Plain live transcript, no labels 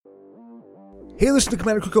Hey, listen to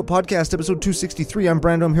Commander Cookout Podcast, episode 263. I'm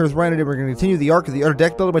Brando. I'm here with Ryan, and we're going to continue the arc of the Utter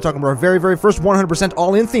Deck Builder by talking about our very, very first 100%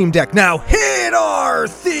 all-in theme deck. Now, hit our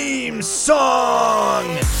theme song!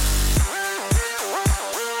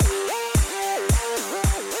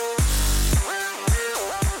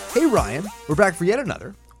 Hey, Ryan. We're back for yet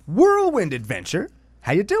another whirlwind adventure.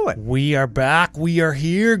 How you doing? We are back. We are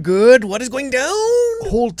here. Good. What is going down? A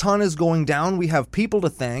whole ton is going down. We have people to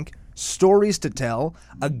thank, stories to tell,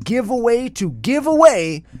 a giveaway to give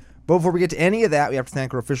away. But before we get to any of that, we have to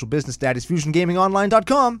thank our official business daddies,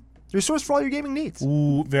 FusionGamingOnline.com, your source for all your gaming needs.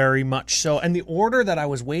 Ooh, very much so. And the order that I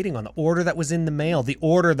was waiting on, the order that was in the mail, the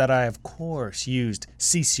order that I, of course, used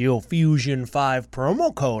CCO Fusion 5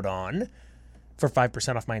 promo code on for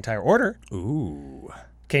 5% off my entire order. Ooh.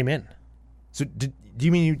 Came in. So do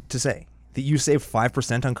you mean to say that you saved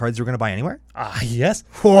 5% on cards you were going to buy anywhere? Yes.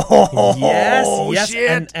 Whoa, Yes.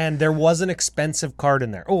 shit. And there was an expensive card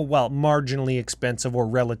in there. Oh, well, marginally expensive or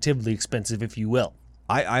relatively expensive, if you will.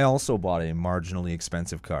 I also bought a marginally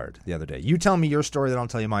expensive card the other day. You tell me your story, then I'll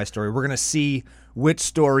tell you my story. We're going to see which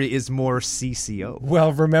story is more CCO.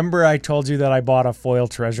 Well, remember I told you that I bought a foil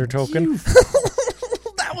treasure token?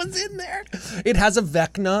 That was in there. It has a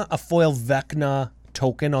Vecna, a foil Vecna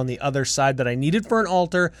token on the other side that I needed for an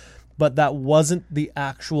altar, but that wasn't the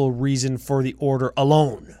actual reason for the order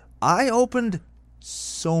alone. I opened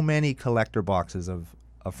so many collector boxes of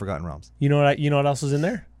Forgotten Realms. You know what else was in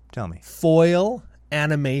there? Tell me. Foil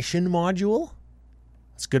animation module.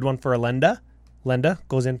 It's a good one for a Lenda. Lenda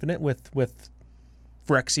goes infinite with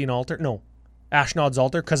Phyrexian altar. No, Ashnod's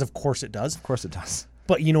altar, because of course it does. Of course it does.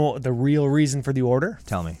 But you know the real reason for the order?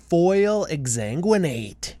 Tell me. Foil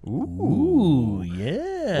Exsanguinate. Ooh,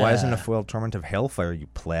 yeah. Why isn't a foil Torment of Hailfire, you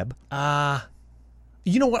pleb?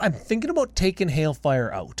 You know what? I'm thinking about taking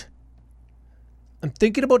Hailfire out.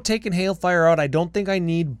 I don't think I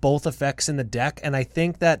need both effects in the deck, and I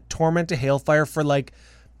think that Torment of Hailfire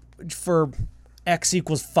for X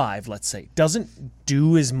equals 5, let's say, doesn't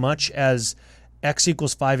do as much as X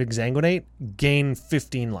equals 5 Exsanguinate, gain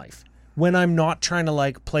 15 life. When I'm not trying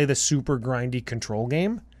to play the super grindy control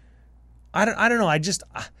game, I don't know.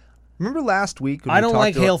 Remember last week? When I we don't talked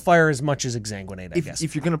like about Hailfire as much as Exsanguinate, I guess.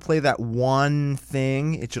 If you're going to play that one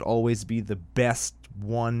thing, it should always be the best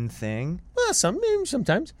one thing. Well,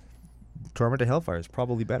 sometimes. Torment of Hailfire is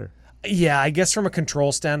probably better. Yeah, I guess from a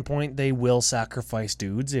control standpoint, they will sacrifice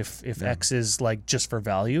dudes if X is just for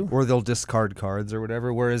value. Or they'll discard cards or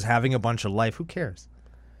whatever, whereas having a bunch of life, who cares?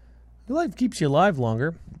 Life keeps you alive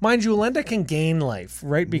longer. Mind you, Lenda can gain life,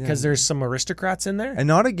 right? Because there's some aristocrats in there. And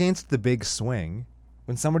not against the big swing.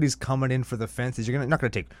 When somebody's coming in for the fences, you're not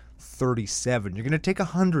going to take 37. You're going to take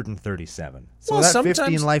 137. So Well, that sometimes-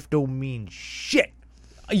 15 life don't mean shit.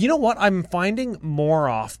 You know what? I'm finding more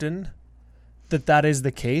often that is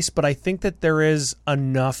the case, but I think that there is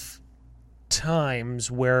enough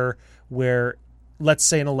times where let's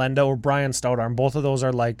say in a Lenda or Brian Stoutarm, both of those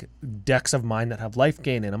are decks of mine that have life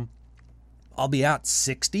gain in them. I'll be at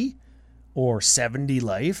 60 or 70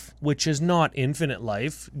 life, which is not infinite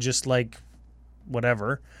life, just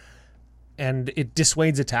whatever. And it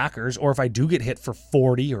dissuades attackers, or if I do get hit for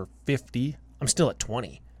 40 or 50, I'm still at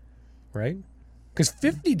 20, right? Because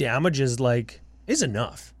 50 damage is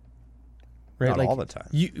enough, right? Not all the time.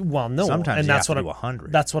 No. Sometimes and you that's have to what do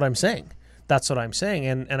 100. That's what I'm saying.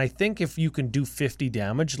 And I think if you can do 50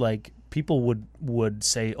 damage, people would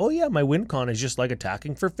say, oh yeah, my win con is just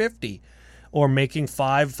attacking for 50. Or making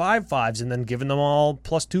 5/5/5s and then giving them all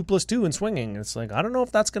 +2/+2 and swinging. It's I don't know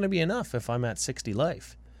if that's going to be enough if I'm at 60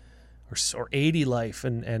 life or 80 life.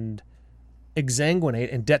 And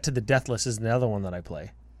Exsanguinate and Debt to the Deathless is the other one that I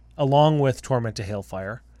play, along with Torment to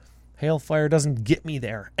Hailfire. Hailfire doesn't get me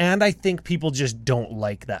there. And I think people just don't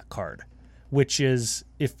like that card, which is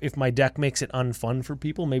if my deck makes it unfun for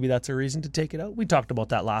people, maybe that's a reason to take it out. We talked about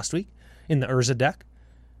that last week in the Urza deck.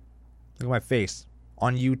 Look at my face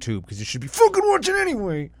on YouTube, because you should be fucking watching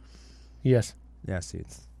anyway. Yes. Yeah, see,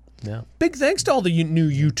 it's... Yeah. Big thanks to all the new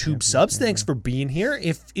YouTube subs. Thanks for being here.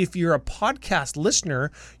 If you're a podcast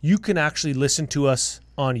listener, you can actually listen to us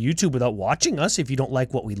on YouTube without watching us if you don't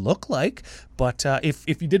like what we look like. But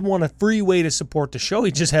if you did want a free way to support the show, you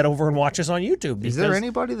just head over and watch us on YouTube. Is there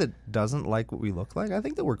anybody that doesn't like what we look like? I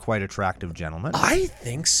think that we're quite attractive gentlemen. I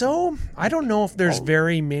think so. I don't know if there's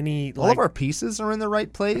very many... All of our pieces are in the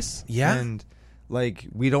right place. Yeah. And,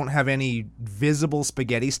 we don't have any visible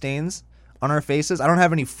spaghetti stains on our faces. I don't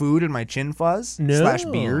have any food in my chin fuzz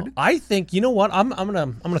 / beard. I think, you know what? I'm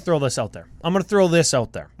gonna throw this out there.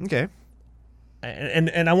 Okay.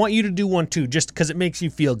 And I want you to do one too, just because it makes you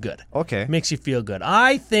feel good. Okay. It makes you feel good.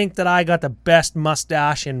 I think that I got the best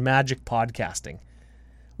mustache in Magic podcasting.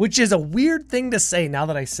 which is a weird thing to say now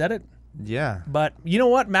that I said it. Yeah. But you know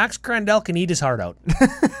what? Max Crandell can eat his heart out.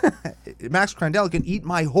 Max Crandell can eat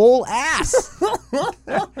my whole ass.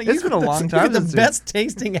 It's been a long time. You're the best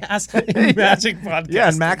tasting ass in Magic Podcast. Yeah,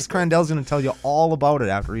 and Max Crandell's going to tell you all about it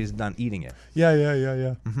after he's done eating it. Yeah.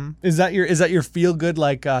 Mm-hmm. Is that your feel good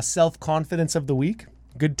self confidence of the week?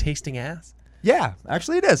 Good tasting ass. Yeah,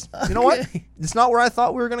 actually it is. You know what? It's not where I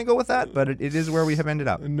thought we were going to go with that, but it is where we have ended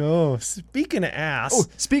up. No. Speaking of ass. Oh,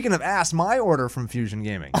 speaking of ass, my order from Fusion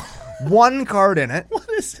Gaming. One card in it. What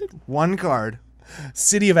is it? One card.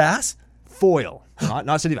 City of Ass? Foil.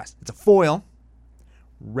 Not City of Ass. It's a foil.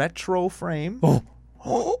 Retro frame.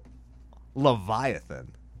 Oh.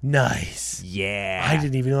 Leviathan. Nice. Yeah. I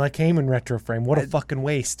didn't even know that came in retro frame. What a fucking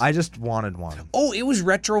waste. I just wanted one. Oh, it was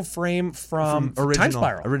retro frame from Time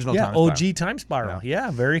Spiral. Original yeah, Time Spiral. OG Time Spiral. Yeah,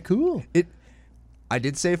 very cool. I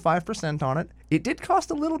did save 5% on it. It did cost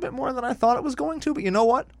a little bit more than I thought it was going to, but you know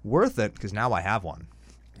what? Worth it, because now I have one.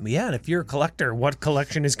 Yeah, and if you're a collector, what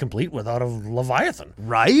collection is complete without a Leviathan?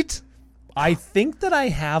 Right? I think that I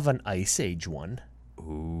have an Ice Age one.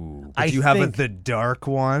 Ooh. But you have the dark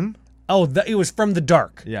one? Oh, it was from the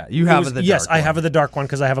dark. Yeah, you have the dark Yes, I one. have the dark one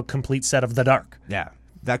because I have a complete set of the dark. Yeah.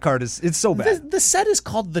 That card it's so bad. The set is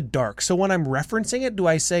called the dark. So when I'm referencing it, do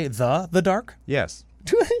I say the dark? Yes.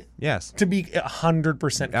 Yes. To be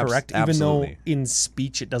 100% correct, even though absolutely. in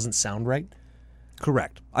speech it doesn't sound right.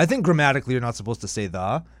 Correct. I think grammatically you're not supposed to say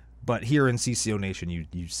the, but here in CCO Nation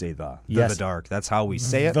you say the. Yes. The dark. That's how we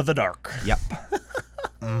say it. The dark. Yep.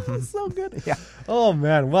 So good. Yeah. Oh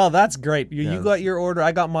man, well that's great. You got your order,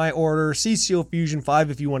 I got my order. CCO Fusion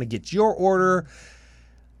 5 if you want to get your order.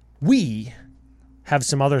 We have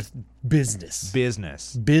some other business.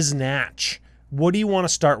 Biznatch. What do you want to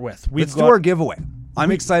start with? Let's do our giveaway.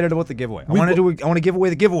 I'm excited about the giveaway. I want to give away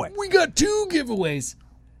the giveaway. We got 2 giveaways.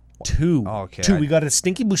 Two. Okay. 2. We got a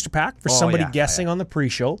stinky booster pack for somebody yeah, guessing on the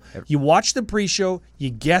pre-show. You watch the pre-show,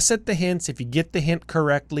 you guess at the hints. If you get the hint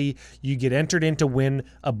correctly, you get entered in to win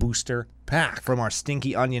a booster pack. From our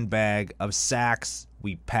stinky onion bag of sacks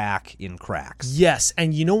we pack in cracks. Yes,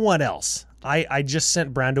 and you know what else? I just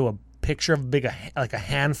sent Brando a picture of a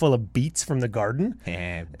handful of beets from the garden.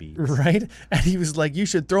 Beets. Right? And he was like, you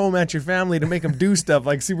should throw them at your family to make them do stuff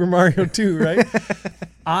like Super Mario 2, right?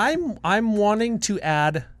 I'm wanting to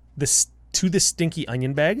add to the stinky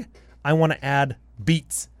onion bag. I want to add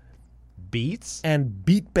beets. Beets? And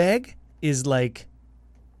beet bag is like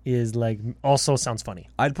also sounds funny.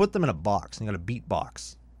 I'd put them in a box. You got a beat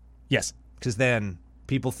box. Yes. Because then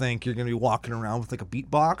people think you're going to be walking around with like a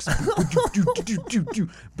beat box.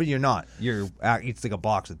 But you're not. It's like a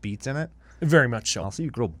box with beets in it. Very much so. I'll see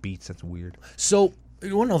you grow beets. That's weird. So,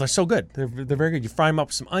 well, no, they're so good. They're very good. You fry them up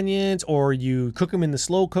with some onions, or you cook them in the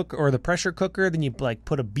slow cook or the pressure cooker. Then you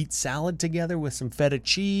put a beet salad together with some feta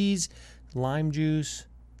cheese, lime juice.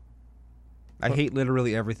 I hate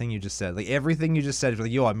literally everything you just said. Like everything you just said. If you're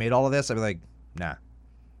like, yo, I made all of this. I'd be like, nah.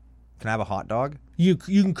 Can I have a hot dog? You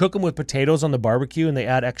can cook them with potatoes on the barbecue, and they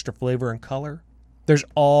add extra flavor and color. There's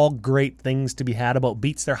all great things to be had about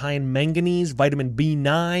beets. They're high in manganese, vitamin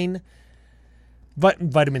B9.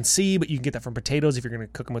 Vitamin C, but you can get that from potatoes if you're going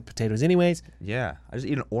to cook them with potatoes anyways. Yeah. I just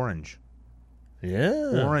eat an orange.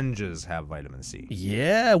 Yeah. Oranges have vitamin C.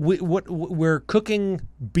 Yeah. We're cooking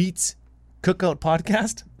beets cookout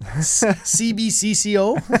podcast.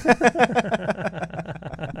 CBCCO.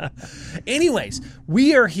 Anyways,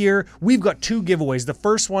 we are here. We've got 2 giveaways. The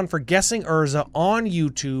first one for Guessing Urza on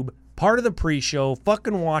YouTube, part of the pre-show.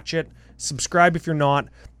 Fucking watch it. Subscribe if you're not.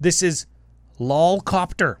 This is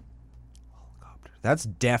Lolcopter. That's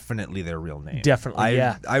definitely their real name. Definitely,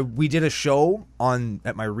 yeah. We did a show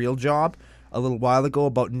at my real job a little while ago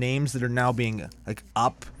about names that are now being like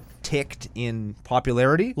upticked in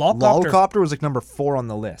popularity. Lolcopter was like number 4 on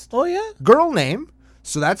the list. Oh yeah, girl name.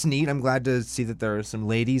 So that's neat. I'm glad to see that there are some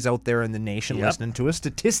ladies out there in the nation listening to us.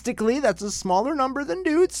 Statistically, that's a smaller number than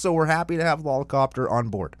dudes, so we're happy to have Lolcopter on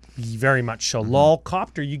board. Very much so.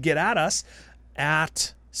 Lolcopter, you get at us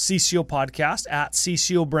at CCO Podcast, at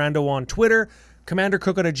CCO Brando on Twitter,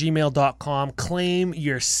 commandercookout@gmail.com. Claim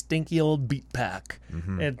your stinky old beet pack.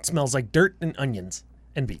 It smells like dirt and onions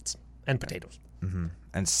and beets and potatoes.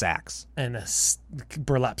 And sacks. And a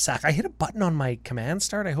burlap sack. I hit a button on my command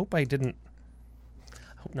start. I hope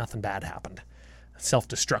nothing bad happened.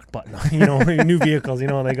 Self-destruct button. New vehicles, they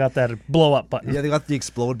got that blow-up button. Yeah, they got the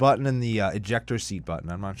explode button and the ejector seat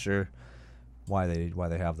button. I'm not sure why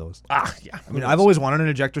they have those. Yeah. I mean, I've always wanted an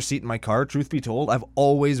ejector seat in my car, truth be told. I've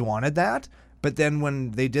always wanted that. But then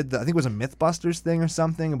when they did I think it was a Mythbusters thing or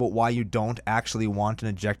something about why you don't actually want an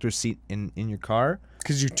ejector seat in your car.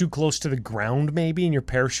 Because you're too close to the ground, maybe, and your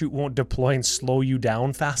parachute won't deploy and slow you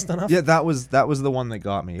down fast enough. Yeah, that was the one that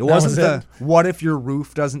got me. It wasn't was the what if your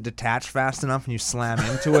roof doesn't detach fast enough and you slam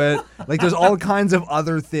into it. Like there's all kinds of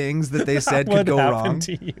other things that they said could What go happened wrong.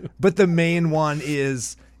 to you? But the main one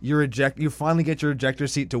is you finally get your ejector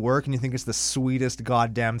seat to work and you think it's the sweetest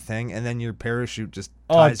goddamn thing, and then your parachute just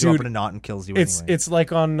ties you up dude, in a knot and kills you It's anyway. it's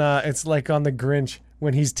like on the Grinch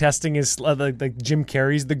when he's testing his like Jim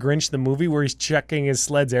Carrey's The Grinch, the movie, where he's checking his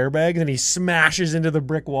sled's airbags and he smashes into the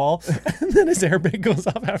brick wall and then his airbag goes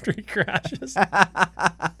off after he crashes.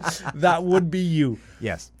 That would be you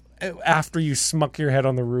Yes. after you smuck your head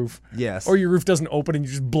on the roof. Yes. Or your roof doesn't open and you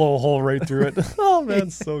just blow a hole right through it. Oh man,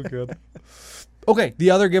 so good. Okay, the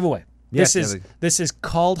other giveaway. Yes, This is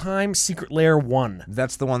Kaldheim Secret Lair 1.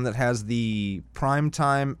 That's the one that has the prime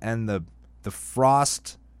time and the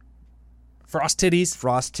frost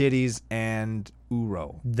titties and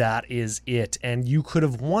Uro. That is it. And you could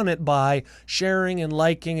have won it by sharing and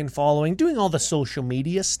liking and following, doing all the social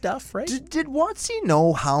media stuff, right? Did Watsy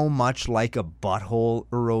know how much like a butthole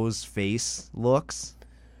Uro's face looks?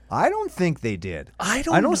 I don't think they did. I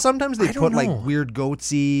know know. sometimes they I don't put like know. weird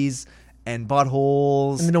goatsies and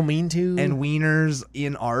buttholes And they don't mean to. and wieners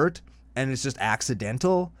in art, and it's just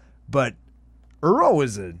accidental. But Uro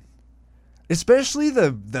is especially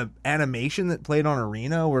the animation that played on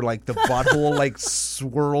Arena, where like the butthole like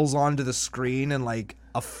swirls onto the screen and like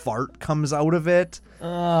a fart comes out of it.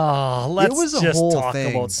 Oh, let's was a just whole talk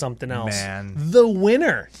thing, about something else. man. The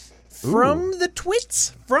winner from the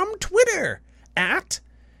twits from Twitter at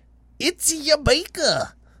It's Ya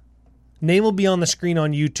Baker. Name will be on the screen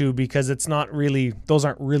on YouTube because it's not really; those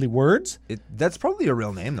aren't really words. That's probably a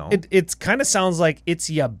real name though. It kind of sounds like It's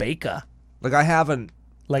Ya Baker. Like I haven't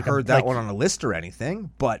Like heard that one on a list or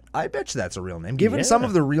anything, but I bet you that's a real name. Given Yeah. some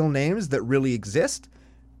of the real names that really exist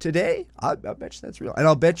today, I bet you that's real. And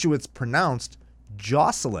I'll bet you it's pronounced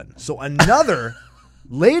Jocelyn. So another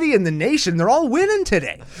lady in the nation, they're all winning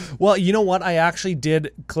today. Well, you know what? I actually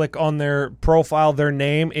did click on their profile. Their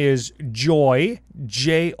name is Joy,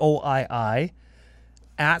 Joii,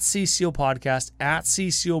 at CCO Podcast, at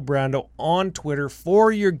CCO Brando on Twitter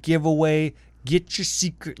for your giveaway. Get your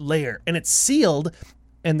secret lair. And it's sealed,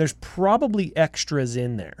 and there's probably extras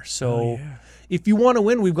in there. So if you want to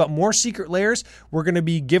win, we've got more secret lairs. We're going to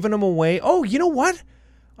be giving them away. Oh, you know what?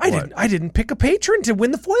 I didn't pick a patron to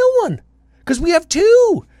win the foil one because we have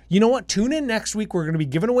two. You know what? Tune in next week. We're going to be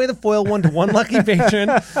giving away the foil one to one lucky patron,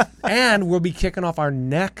 and we'll be kicking off our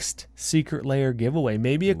next secret lair giveaway.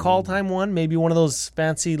 Maybe a call time one, maybe one of those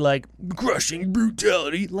fancy like crushing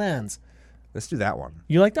brutality lands. Let's do that one.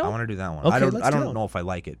 You like that I one? want to do that one. Okay, I let's do that don't one. know if I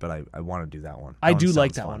like it, but I want to do that one. I That do one like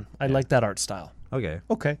sounds that fun. one. I like that art style. Okay.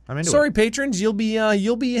 Okay. I'm into Sorry, it. patrons, you'll be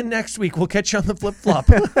in next week. We'll catch you on the flip flop.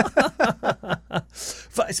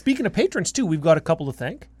 Speaking of patrons too, we've got a couple to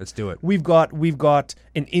thank. Let's do it. We've got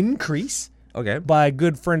an increase Okay. by a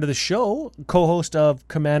good friend of the show, co-host of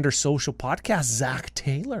Commander Social Podcast, Zach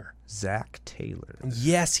Taylor. Zach Taylor.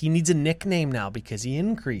 Yes, he needs a nickname now because he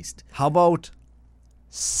increased. How about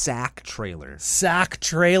Sack Trailer? Sack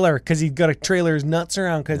Trailer, because he's got to trailer his nuts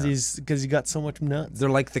around because he got so much nuts. They're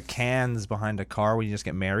like the cans behind a car when you just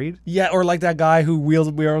get married. Yeah, or like that guy who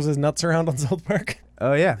wheels his nuts around on South Park.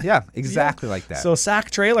 Oh yeah, exactly like that. So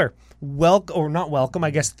Sack Trailer, not welcome. I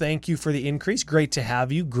guess thank you for the increase. Great to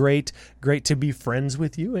have you. Great to be friends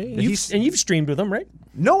with you. Eh? You've streamed with him, right?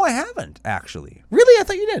 No, I haven't actually. Really? I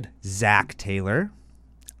thought you did. Zach Taylor,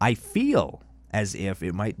 I feel as if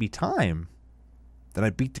it might be time that I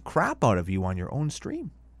beat the crap out of you on your own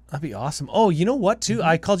stream. That'd be awesome. Oh, you know what, too?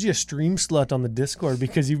 I called you a stream slut on the Discord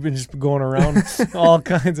because you've been just going around all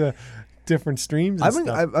kinds of different streams and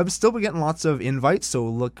stuff. I've still been getting lots of invites, so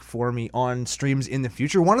look for me on streams in the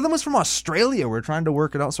future. One of them was from Australia. We're trying to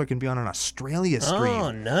work it out so I can be on an Australia stream.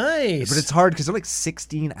 Oh, nice. But it's hard because they're like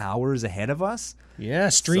 16 hours ahead of us. Yeah,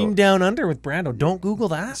 Stream Down Under with Brando. Don't Google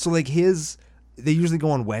that. So like they usually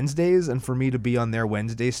go on Wednesdays, and for me to be on their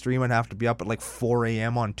Wednesday stream, I'd have to be up at like 4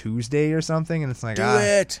 a.m. on Tuesday or something, and it's like, Do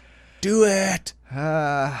it. Do it.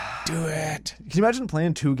 Can Do you imagine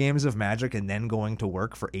playing 2 games of Magic and then going to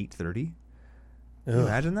work for 8:30? Can you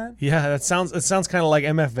imagine that? Yeah, it sounds kind of like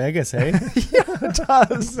MF Vegas, hey? Yeah, it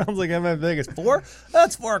does. Sounds like MF Vegas. 4?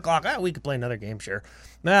 That's 4 o'clock. We could play another game, sure.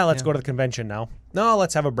 Let's go to the convention now. No,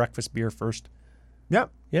 let's have a breakfast beer first. Yep.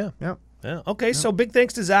 Yeah. Yep. Yeah. Okay, so big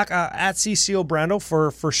thanks to Zach at CCO Brando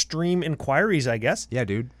for stream inquiries, I guess. Yeah,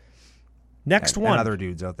 dude. Next and one. other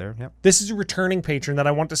dudes out there. Yep. This is a returning patron that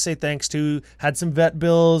I want to say thanks to. Had some vet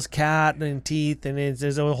bills, cat and teeth, and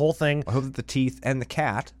there's a whole thing. I hope that the teeth and the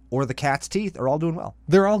cat, or the cat's teeth, are all doing well.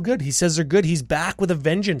 They're all good. He says they're good. He's back with a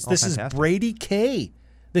vengeance. This fantastic. is Brady K.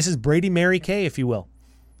 This is Brady Mary K, if you will.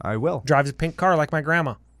 I will. Drives a pink car like my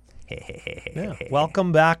grandma. Yeah.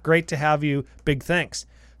 Welcome back. Great to have you. Big thanks.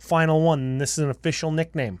 Final one. This is an official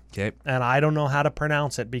nickname. Okay. And I don't know how to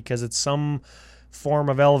pronounce it because it's some form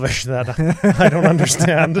of Elvish that I don't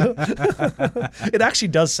understand. It actually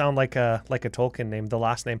does sound like a Tolkien name, the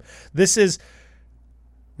last name. This is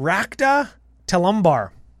Rakta Telumbar.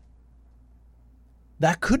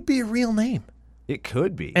 That could be a real name. It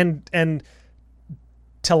could be. And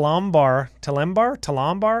Telambar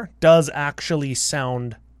does actually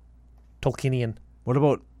sound Tolkienian. What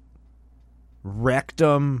about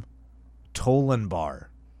Rectum Tolenbar?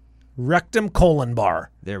 Rectum colon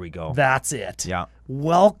bar. There we go. That's it. Yeah.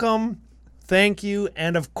 Welcome, thank you,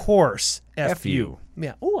 and of course, F you.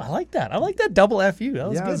 Yeah. Oh, I like that. I like that double FU. That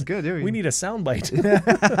was Yeah, good. that was good. Yeah, We need a soundbite.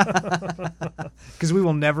 Because we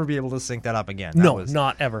will never be able to sync that up again.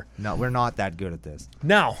 Not ever. No, we're not that good at this.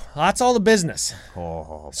 Now, that's all the business.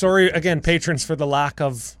 Oh, Sorry again, patrons, for the lack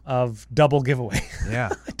of double giveaway. yeah.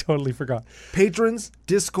 I totally forgot. Patrons,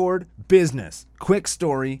 Discord, business. Quick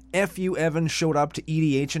story. F.U. Evans showed up to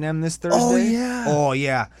EDH&M this Thursday. Oh, yeah. Oh,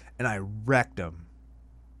 yeah. And I wrecked him.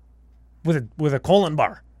 With a colon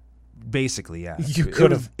bar. Basically, yeah. You could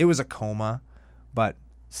have. It was a coma, but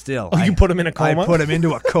still. Oh, you put him in a coma? I put him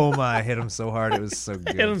into a coma. I hit him so hard. It was so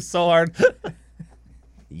good. Hit him so hard.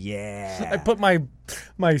 Yeah. I put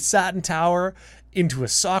my satin tower into a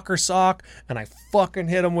soccer sock, and I fucking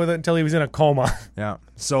hit him with it until he was in a coma. Yeah.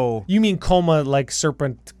 So. You mean coma like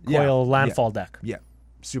Serpent Coil Yeah, landfall deck? Yeah.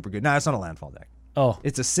 Super good. No, it's not a landfall deck. Oh.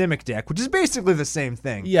 It's a Simic deck, which is basically the same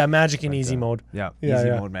thing. Yeah, Magic in easy mode. Yeah. Yeah, Easy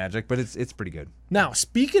yeah. mode Magic, but it's pretty good. Now,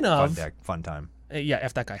 speaking Fun of... deck. Fun time. yeah,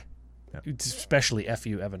 F that guy. Yeah. Especially F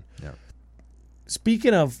you, Evan. Yeah.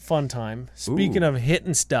 Speaking of fun time, speaking of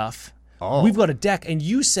hitting stuff, Oh. we've got a deck, and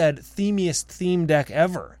you said themiest theme deck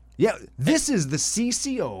ever. Yeah, this is the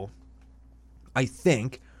CCO. I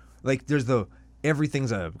think, like,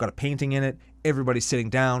 everything's got a painting in it. Everybody's sitting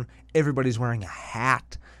down. Everybody's wearing a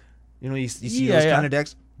hat. You know, you see those kind of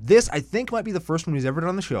decks. This, I think, might be the first one he's ever done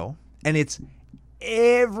on the show, and it's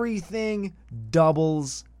everything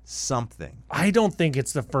doubles something. I don't think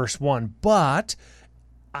it's the first one, but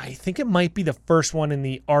I think it might be the first one in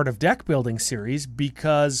the Art of Deck Building series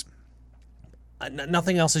because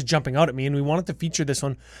nothing else is jumping out at me, and we wanted to feature this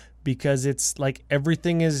one because it's like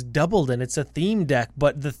everything is doubled and it's a theme deck,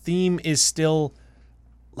 but the theme is still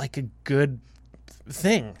like a good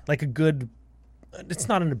thing, like a good... It's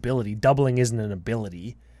not an ability. Doubling isn't an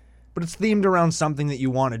ability. But it's themed around something that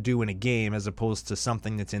you want to do in a game as opposed to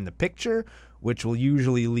something that's in the picture, which will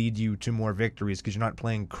usually lead you to more victories because you're not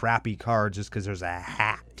playing crappy cards just because there's a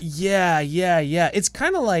hat. Yeah. It's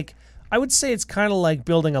kind of like... I would say it's kind of like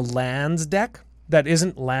building a lands deck that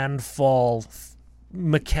isn't landfall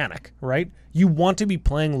mechanic, right? You want to be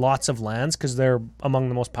playing lots of lands because they're among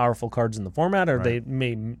the most powerful cards in the format, or they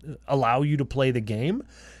may allow you to play the game.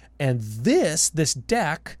 And this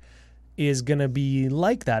deck is going to be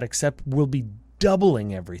like that, except we'll be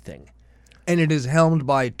doubling everything. And it is helmed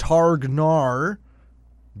by Targnar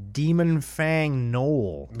Demon Fang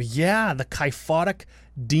Knoll. Yeah, the kyphotic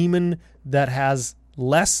demon that has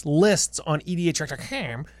less lists on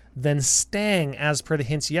EDH than Stang, as per the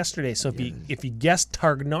hints yesterday. So if you guess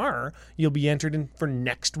Targnar, you'll be entered in for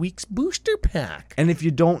next week's booster pack. And if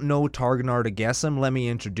you don't know Targnar to guess him, let me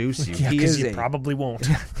introduce you. Yeah, because you probably won't.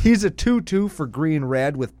 He's a 2/2 for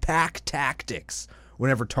green-red with Pack Tactics.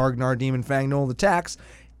 Whenever Targnar Demon Fang Knoll attacks,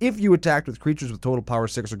 if you attacked with creatures with total power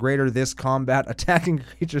 6 or greater, this combat attacking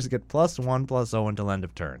creatures get +1/+0 until end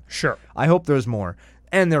of turn. Sure. I hope there's more.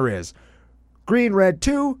 And there is. Green, red,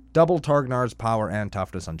 2, double Targnar's power and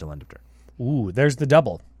toughness until end of turn. Ooh, there's the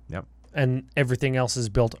double. Yep. And everything else is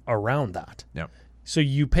built around that. Yep. So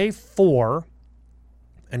you pay 4,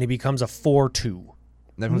 and he becomes a 4/2.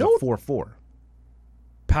 That was a 4/4.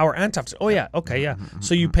 Power and toughness. Oh, yeah. Okay, yeah.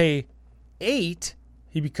 So you pay 8,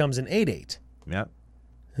 he becomes an 8/8. Yep.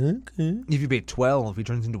 Okay. If you pay 12, he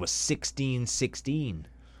turns into a 16/16.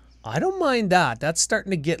 I don't mind that. That's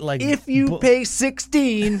starting to get like... If you pay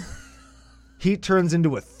 16, he turns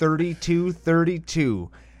into a 32/32.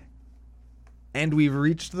 And we've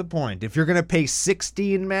reached the point. If you're going to pay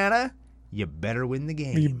 16 mana, you better win the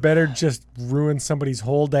game. You better just ruin somebody's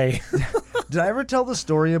whole day. Did I ever tell the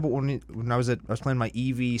story about when I was playing my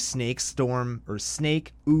EV Snake Storm or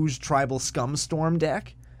Snake Ooze Tribal Scum Storm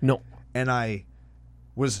deck? No. And I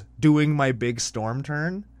was doing my big storm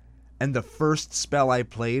turn, and the first spell I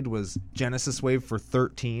played was Genesis Wave for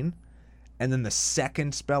 13. And then the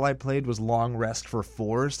second spell I played was Long Rest for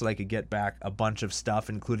 4, so that I could get back a bunch of stuff,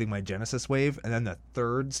 including my Genesis Wave. And then the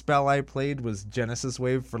third spell I played was Genesis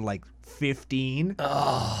Wave for like 15.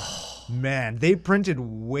 Oh. Man, they printed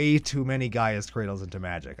way too many Gaia's Cradles into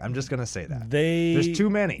Magic. I'm just going to say that. There's too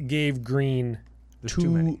many. Gave green too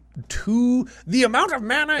many. The amount of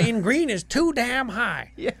mana in green is too damn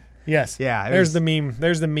high. Yeah. Yes. Yeah. There's the meme.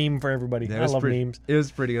 There's the meme for everybody. I love memes. It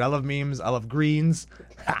was pretty good. I love memes. I love greens.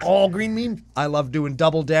 All green memes. I love doing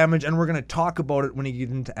double damage, and we're going to talk about it when we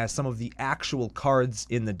get into some of the actual cards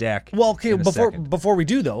in the deck. Well, okay, before we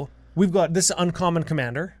do, though, we've got this uncommon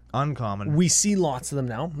commander. Uncommon. We see lots of them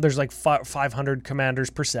now. There's like 500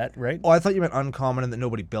 commanders per set, right? Oh, I thought you meant uncommon and that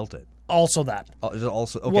nobody built it. Also that. Is it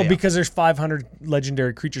also okay? Well, because there's 500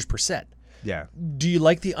 legendary creatures per set. Yeah. Do you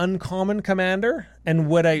like the uncommon commander? And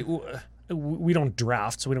we don't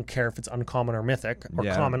draft, so we don't care if it's uncommon or mythic or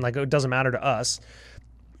common. Like, it doesn't matter to us.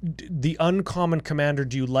 The uncommon commander,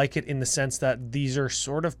 do you like it in the sense that these are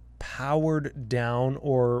sort of powered down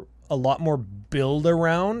or a lot more build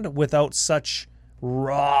around without such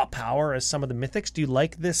raw power as some of the mythics? Do you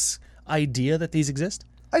like this idea that these exist?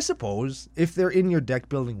 I suppose if they're in your deck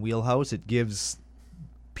building wheelhouse, it gives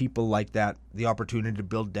people like that the opportunity to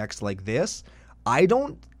build decks like this. I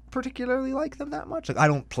don't particularly like them that much. Like, I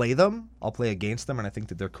don't play them. I'll play against them, and I think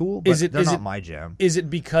that they're cool, but they're not my jam. Is it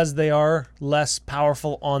because they are less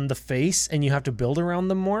powerful on the face and you have to build around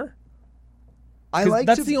them more?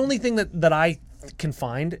 That's the only thing that I can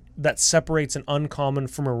find that separates an uncommon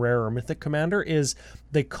from a rare or mythic commander is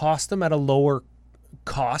they cost them at a lower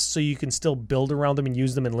cost, so you can still build around them and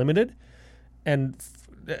use them in limited. And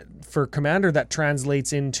for commander, that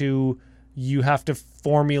translates into you have to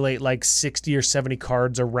formulate like 60 or 70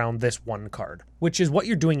 cards around this one card, which is what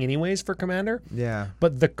you're doing anyways for commander. Yeah.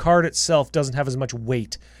 But the card itself doesn't have as much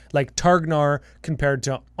weight, like Targnar compared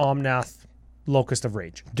to Omnath, Locust of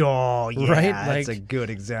Rage. Oh, yeah. Right? That's a good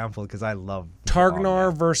example because I love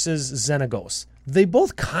Targnar versus Xenagos. They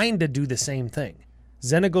both kind of do the same thing.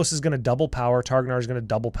 Xenagos is going to double power. Targnar is going to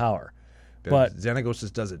double power. But Xenagos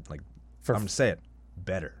just does it like, I'm going to say it,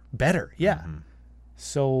 better. Better, yeah. Mm-hmm.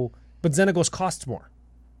 So, but Xenagos costs more.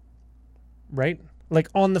 Right? Like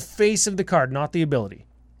on the face of the card, not the ability.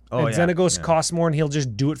 Oh, and Xenagos costs more, and he'll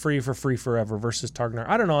just do it for you for free forever versus Targnar.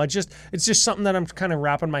 I don't know. It's just something that I'm kind of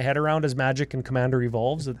wrapping my head around as Magic and Commander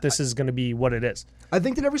evolves, that this is going to be what it is. I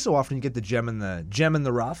think that every so often you get the gem in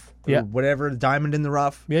the rough, or whatever, the diamond in the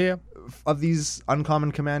rough. Yeah. Of these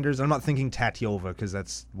uncommon commanders. I'm not thinking Tatyova because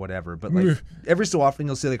that's whatever, but like every so often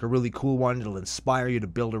you'll see like a really cool one. It'll inspire you to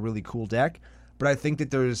build a really cool deck. But I think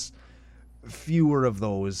that there's fewer of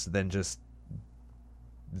those than just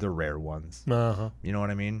the rare ones. Uh-huh. You know what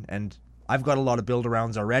I mean? And I've got a lot of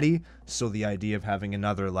build-arounds already, so the idea of having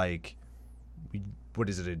another, like, what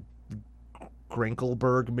is it, a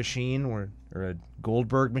Grinkelberg machine or a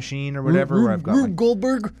Goldberg machine or whatever, where I've got like,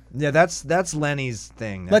 Goldberg. Yeah, that's Lenny's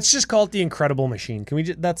thing. Let's just call it the Incredible Machine. Can we?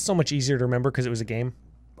 That's so much easier to remember because it was a game.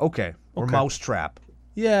 Okay. Or Mousetrap.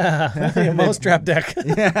 Yeah, Mousetrap deck.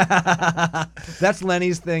 Yeah, that's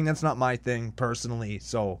Lenny's thing. That's not my thing personally.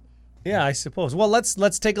 So. Yeah, I suppose. Well,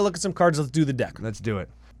 let's take a look at some cards. Let's do the deck. Let's do it.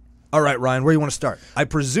 All right, Ryan, where do you want to start? I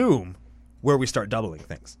presume where we start doubling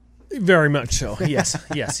things. Very much so. Yes.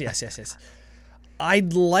 Yes.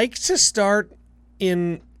 I'd like to start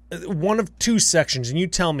in one of two sections, and you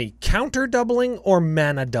tell me counter doubling or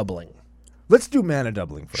mana doubling. Let's do mana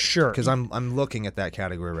doubling first. Sure. Because I'm looking at that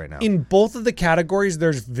category right now. In both of the categories,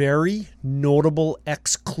 there's very notable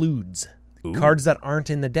excludes. Ooh. Cards that aren't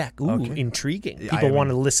in the deck. Ooh, okay. Intriguing. People want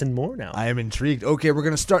to listen more now. I am intrigued. Okay, we're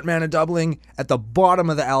going to start mana doubling at the bottom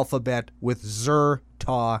of the alphabet with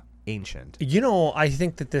Zur-Ta Ancient. You know, I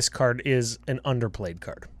think that this card is an underplayed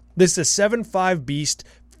card. This is a 7/5 beast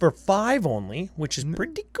for 5 only, which is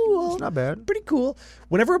pretty cool. It's not bad. Pretty cool.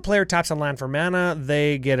 Whenever a player taps a land for mana,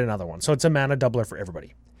 they get another one. So it's a mana doubler for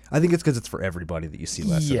everybody. I think it's because it's for everybody that you see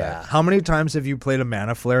less of that. How many times have you played a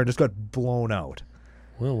Mana Flare and just got blown out?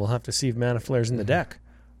 Well, we'll have to see if Mana Flare's in the deck.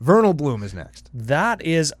 Vernal Bloom is next. That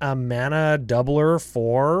is a mana doubler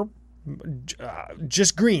for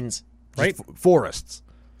just greens, right? Just forests.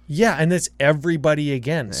 Yeah, and it's everybody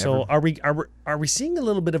again. So are we seeing a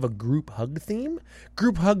little bit of a group hug theme?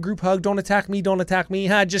 Group hug, don't attack me.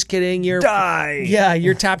 Ha, just kidding. You're die. Yeah,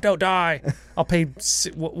 you're tapped out, die. I'll pay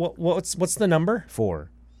what's the number?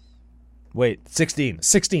 4. Wait, 16.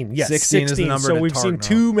 16, yes. 16 is the number. So we've seen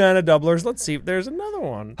 2 mana doublers. Let's see if there's another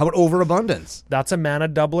one. How about Overabundance? That's a mana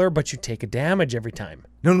doubler, but you take a damage every time.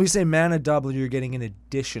 No, when we say mana doubler, you're getting an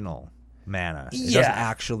additional mana. It Yeah. doesn't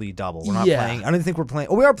actually double. We're not Yeah. playing. I don't think we're playing.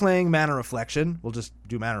 Oh, we are playing Mana Reflection. We'll just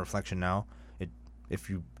do Mana Reflection now. If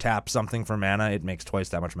you tap something for mana, it makes twice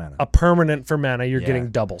that much mana. A permanent for mana, you're Yeah. getting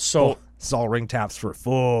double. So Sol Ring taps for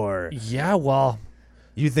 4. yeah, well,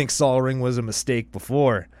 You think Sol Ring was a mistake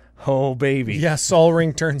before? Oh, baby. yeah, Sol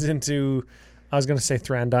Ring turns into, I was going to say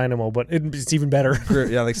Thran Dynamo, but it's even better.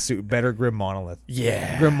 Yeah, like better Grim Monolith.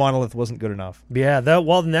 Yeah. Grim Monolith wasn't good enough. Yeah,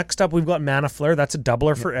 next up we've got Mana Flare. That's a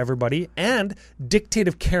doubler for everybody. And Dictate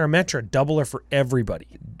of Karametra, doubler for everybody.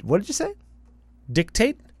 What did you say?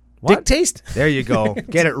 Dictate? What? Dictate? There you go.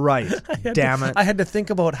 Get it right. Damn it. I had to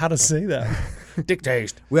think about how to say that.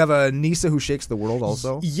 Dictate. We have a Nisa who shakes the world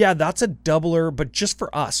also, Yeah, that's a doubler, but just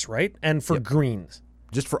for us, right? And for greens.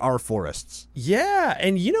 just for our forests. Yeah,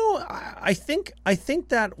 and I think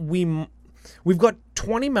that we've got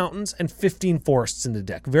 20 mountains and 15 forests in the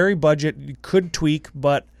deck. Very budget, you could tweak,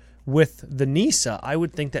 but with the Nisa, I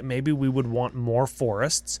would think that maybe we would want more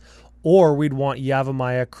forests, or we'd want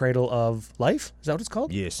Yavimaya Cradle of Life. Is that what it's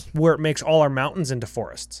called? Yes. Where it makes all our mountains into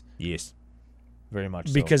forests. Yes. Very much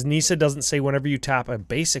so. Because Nisa doesn't say whenever you tap a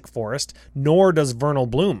basic forest, nor does Vernal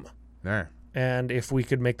Bloom. There. And if we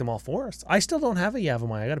could make them all forests. I still don't have a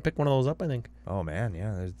Yavimaya. I got to pick one of those up, I think. Oh, man.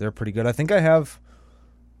 Yeah, they're pretty good. I think I have...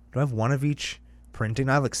 Do I have one of each printing?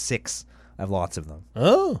 I have like 6. I have lots of them.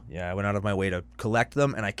 Oh. Yeah, I went out of my way to collect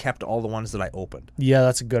them, and I kept all the ones that I opened. Yeah,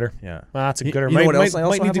 that's a gooder. Yeah. That's a You- gooder. you know what else I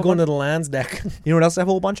also might need have to a go into bunch? the lands deck. You know what else I have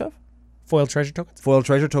a whole bunch of? Foil treasure tokens. Foil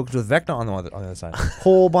treasure tokens with Vecna on the other side.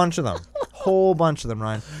 Whole bunch of them. Whole bunch of them,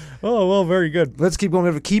 Ryan. Oh, well, very good. Let's keep going. We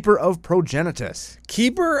have a Keeper of Progenitus.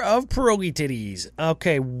 Keeper of Pierogi Titties.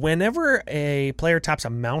 Okay, whenever a player taps a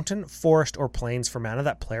mountain, forest, or plains for mana,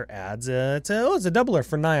 that player adds it's a doubler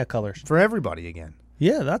for Naya colors. For everybody again.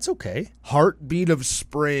 Yeah, that's okay. Heartbeat of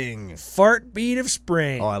Spring. Fartbeat of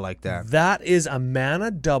Spring. Oh, I like that. That is a mana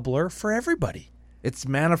doubler for everybody. It's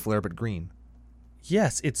Mana Flare, but green.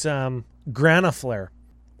 Yes, it's Grana Flare.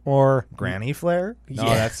 Or Granny Flare? No,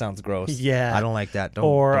 Yeah. that sounds gross. Yeah. I don't like that. Don't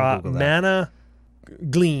Google that. Mana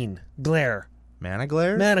Glare. Mana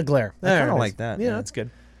Glare? Mana Glare. I kinda There it is. like that, Yeah, yeah. that's good.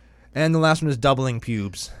 And the last one is Doubling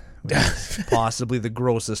Pubes. which is possibly the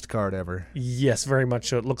grossest card ever. Yes, very much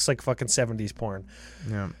so. It looks like fucking 70s porn.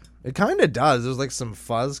 Yeah. It kind of does. There's like some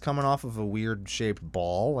fuzz coming off of a weird shaped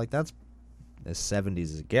ball. Like that's as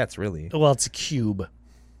 70s as it gets, really. Well, it's a cube.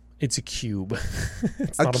 It's a cube.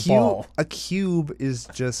 It's not a cube, ball. A cube is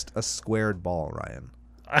just a squared ball, Ryan.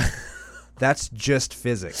 That's just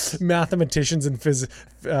physics. Mathematicians and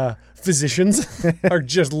physicians are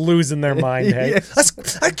just losing their mind. Hey,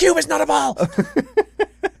 Yes. a cube is not a ball.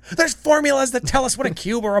 There's formulas that tell us what a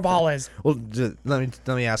cube or a ball is. Well, let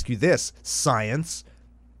me ask you this, science.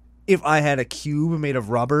 If I had a cube made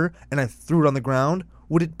of rubber and I threw it on the ground,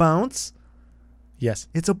 would it bounce? Yes.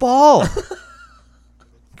 It's a ball.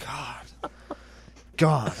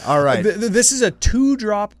 God. All right. This is a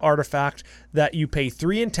 2-drop artifact that you pay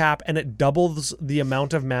 3 and tap, and it doubles the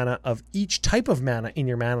amount of mana of each type of mana in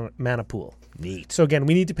your mana pool. Neat. So again,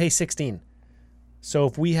 we need to pay 16. So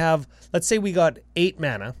if we have, let's say we got 8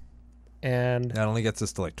 mana, and That only gets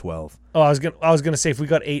us to like 12. I was gonna say if we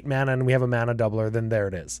got 8 mana and we have a mana doubler, then there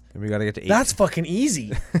it is. And we got to get to 8. That's fucking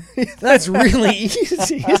easy. That's really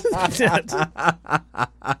easy, isn't it?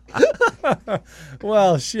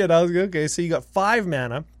 Well, shit. Okay. So you got 5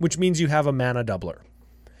 mana, which means you have a mana doubler.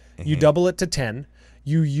 You double it to 10.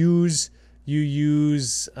 You use 3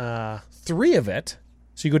 of it,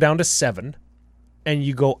 so you go down to 7, and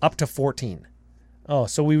you go up to 14. Oh,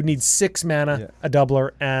 so we would need 6 mana, a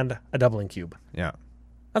doubler, and a doubling cube. Yeah.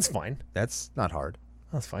 That's fine. That's not hard.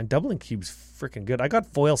 That's fine. Doubling cube's freaking good. I got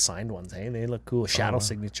foil signed ones. Hey, they look cool. Shadow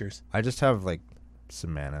signatures. I just have like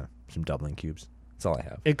some mana, some doubling cubes. That's all I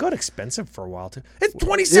have. It got expensive for a while too. It's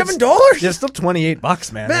 $27. It's still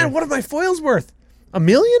 $28, man. Man, what are my foils worth? $1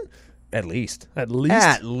 million? At least. At least.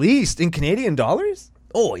 At least in Canadian dollars?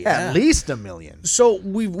 Oh yeah. At least $1 million. So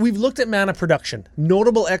we've looked at mana production.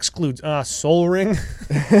 Notable excludes Soul Ring,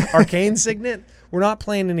 Arcane Signet. We're not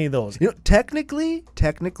playing any of those. You know, technically,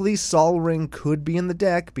 Sol Ring could be in the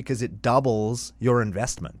deck because it doubles your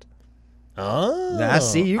investment. Oh,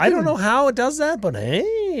 See, you I don't can- know how it does that, but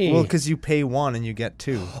hey, Well, because you pay 1 and you get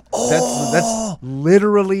 2. That's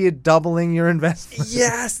literally doubling your investment.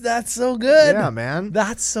 yes, that's so good. Yeah, man.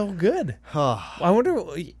 That's so good. I wonder,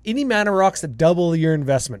 any mana rocks that double your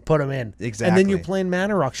investment, put them in. Exactly. And then you're playing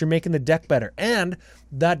mana rocks. You're making the deck better. And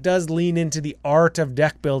that does lean into the art of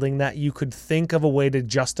deck building, that you could think of a way to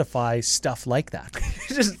justify stuff like that.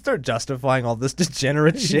 You just start justifying all this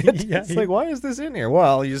degenerate shit. Yeah. It's like, why is this in here?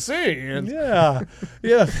 Well, you see. Yeah.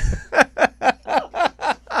 Yeah.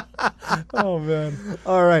 Oh, man.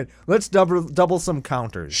 All right, let's double some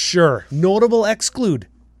counters. Sure. Notable exclude.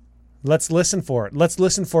 Let's listen for it. Let's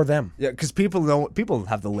listen for them. Yeah, because people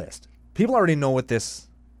have the list. People already know what this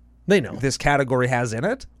They know. category has in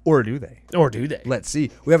it, or do they? Or do they? Let's see.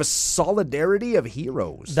 We have a solidarity of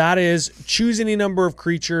heroes. That is, choose any number of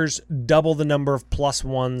creatures, double the number of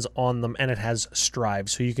 +1s on them, and it has strive,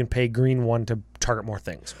 so you can pay green 1 to target more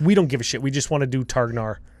things. We don't give a shit. We just want to do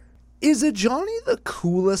Targnar. Is Ajani the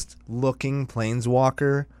coolest looking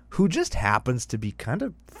planeswalker who just happens to be kind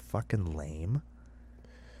of fucking lame?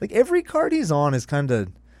 Like, every card he's on is kind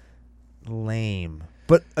of lame.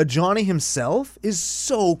 But Ajani himself is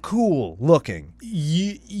so cool looking.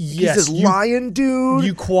 Yes. He's this lion dude.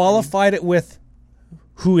 You qualified it with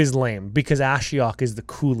who is lame, because Ashiok is the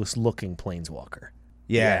coolest looking planeswalker.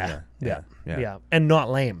 Yeah. And not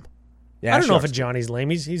lame. Yeah, I don't know if Ashiok's- Ajani's lame.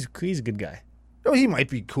 He's a good guy. No, he might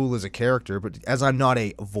be cool as a character, but as I'm not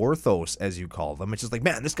a Vorthos, as you call them, it's just like,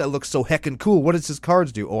 man, this guy looks so heckin' cool. What does his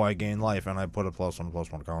cards do? Oh, I gain life, and I put a +1/+1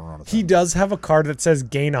 counter on it. He does have a card that says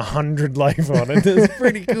gain 100 life on it. It's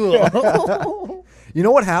pretty cool. You know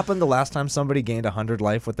what happened the last time somebody gained 100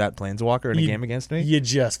 life with that Planeswalker in a game against me? You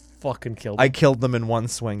just fucking killed him. I killed them in one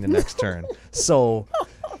swing the next turn. So,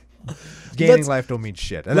 gaining Let's- life don't mean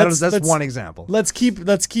shit. And let's- that's let's- one example. Let's keep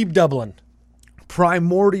doubling.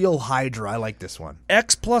 Primordial Hydra. I like this one.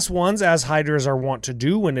 X+1s, as Hydras are wont to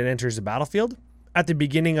do when it enters the battlefield. At the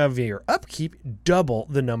beginning of your upkeep, double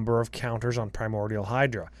the number of counters on Primordial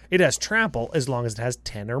Hydra. It has trample as long as it has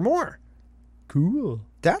 10 or more. Cool.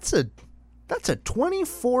 That's a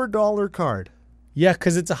 $24 card. Yeah,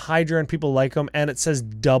 because it's a Hydra and people like them, and it says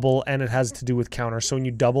double, and it has to do with counters. So when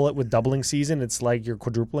you double it with doubling season, it's like you're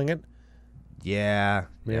quadrupling it. Yeah.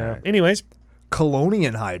 Anyways,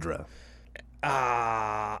 Colonian Hydra.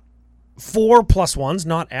 4+1s,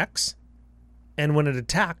 not X. And when it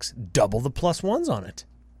attacks, double the +1s on it.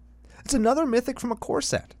 It's another mythic from a core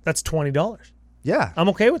set. That's $20. Yeah. I'm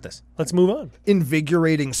okay with this. Let's move on.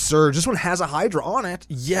 Invigorating Surge. This one has a Hydra on it.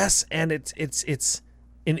 Yes, and it's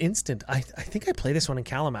an instant. I think I play this one in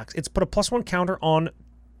Calamax. It's put a +1 counter on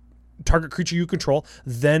target creature you control,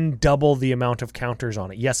 then double the amount of counters on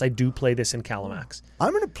it. Yes, I do play this in Calamax.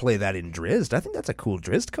 I'm going to play that in Drizzt. I think that's a cool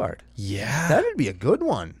Drizzt card. Yeah. That'd be a good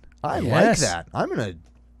one. I like Yes. that. I'm going to...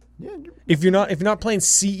 Yeah, If you're not playing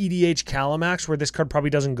CEDH Calamax, where this card probably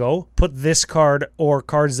doesn't go, put this card or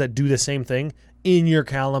cards that do the same thing in your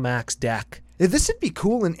Calamax deck. this would be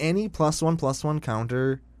cool in any +1/+1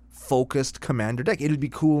 counter focused commander deck. It'd be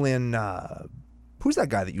cool in... who's that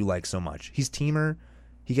guy that you like so much? He's Teamer.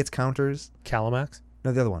 He gets counters. Calamax?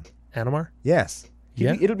 No, the other one. Animar? Yes.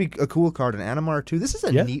 Yeah. It'll be a cool card in Animar too. This is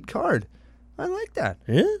a neat card. I like that.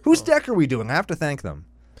 Yeah. Whose deck are we doing? I have to thank them.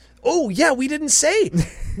 Oh, yeah, we didn't say.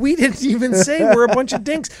 We didn't even say we're a bunch of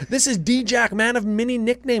dinks. This is D-Jack, man of many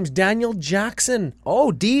nicknames, Daniel Jackson.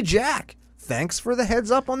 Oh, D-Jack. Thanks for the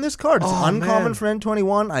heads up on this card. It's uncommon man. for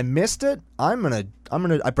N21. I missed it. I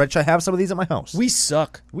bet you I have some of these at my house. We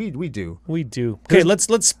suck. We do. We do. Okay,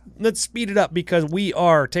 let's speed it up because we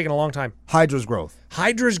are taking a long time. Hydra's Growth.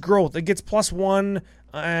 Hydra's Growth. It gets +1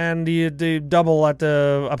 and the double at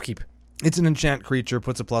the upkeep. It's an enchant creature,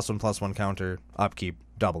 puts a +1/+1 counter, upkeep,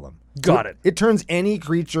 double them. Got it. It turns any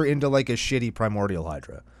creature into like a shitty Primordial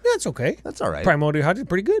Hydra. That's okay. That's all right. Primordial Hydra,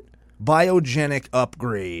 pretty good. Biogenic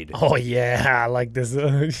Upgrade. Oh, yeah, I like this.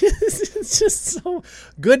 It's just so...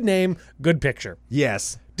 Good name, good picture.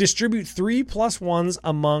 Yes. Distribute 3+1s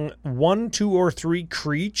among 1, 2, or 3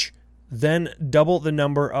 creature, then double the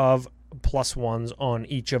number of +1s on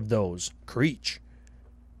each of those creature.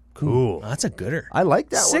 Cool. That's a gooder. I like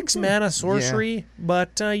that 6 one. too. mana sorcery,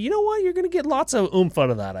 but you know what? You're going to get lots of oomph out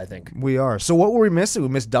of that, I think. We are. So what were we missing? We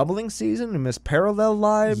missed Doubling Season. We missed Parallel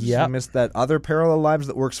Lives. Yep. We missed that other Parallel Lives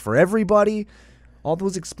that works for everybody. All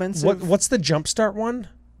those expensive. What's the Jumpstart one?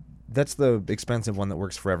 That's the expensive one that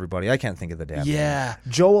works for everybody. I can't think of the damn name. Yeah.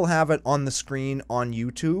 Joe will have it on the screen on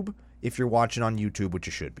YouTube if you're watching on YouTube, which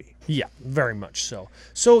you should be. Yeah, very much so.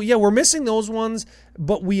 So, yeah, we're missing those ones,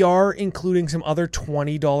 but we are including some other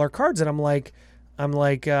 $20 cards. And I'm like,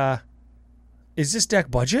 is this deck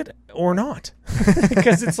budget or not?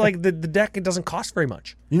 Because it's like the deck, it doesn't cost very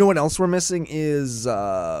much. You know what else we're missing is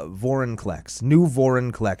Vorinclex. New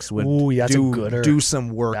Vorinclex would Ooh, that's a gooder. do some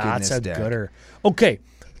work in That's this a deck. gooder. Okay,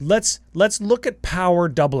 let's look at power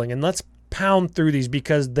doubling, and let's pound through these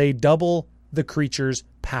because they double the creature's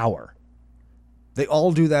power. They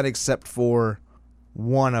all do that except for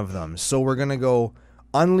one of them. So we're going to go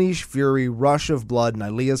Unleash Fury, Rush of Blood,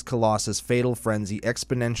 Nylea's Colossus, Fatal Frenzy,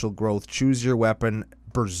 Exponential Growth, Choose Your Weapon,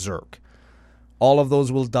 Berserk. All of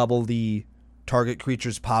those will double the target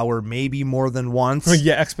creature's power maybe more than once.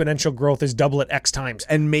 Yeah, exponential growth is double at X times.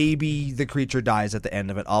 And maybe the creature dies at the end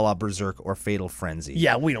of it, a la Berserk or Fatal Frenzy.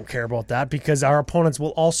 Yeah, we don't care about that because our opponents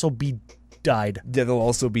will also be died. Yeah, they'll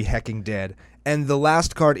also be hecking dead. And the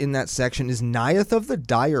last card in that section is Naiath of the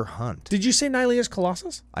Dire Hunt. Did you say Nylea's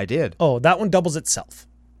Colossus? I did. Oh, that one doubles itself.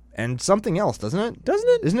 And something else, doesn't it? Doesn't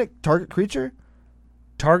it? Isn't it target creature?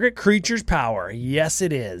 Target creature's power. Yes,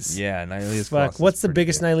 it is. Yeah, Nylea's Fuck, Colossus. what's the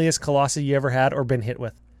biggest Nylea's Colossus you ever had or been hit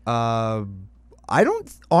with? I don't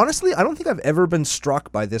think I've ever been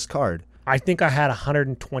struck by this card. I think I had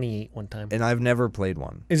 128 one time. And I've never played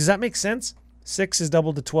one. Does that make sense? 6 is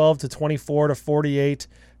doubled to 12 to 24 to 48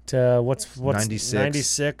 to what's 96.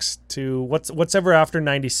 96 to what's ever after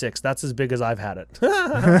 96. That's as big as I've had it.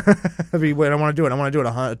 I mean, wait, I want to do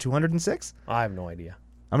it. 206? I have no idea.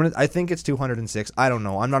 I think it's 206. I don't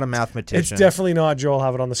know. I'm not a mathematician. It's definitely not. Joel,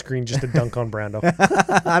 have it on the screen just to dunk on Brando.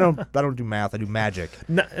 I don't do math. I do magic.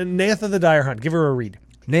 Naiath of the Dire Hunt. Give her a read.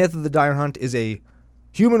 Naiath of the Dire Hunt is a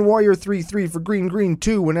human warrior 3/3 for green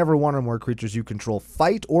 2. Whenever one or more creatures you control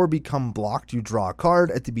fight or become blocked, you draw a card.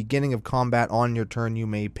 At the beginning of combat on your turn, you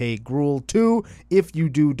may pay Gruul 2. If you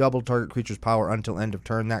do, double target creature's power until end of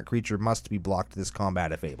turn. That creature must be blocked this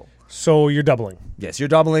combat if able. So you're doubling. Yes, you're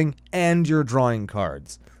doubling and you're drawing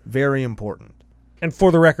cards. Very important. And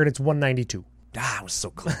for the record, it's 192. I was so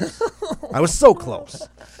close. I was so close.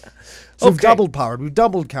 So we've doubled powered. We've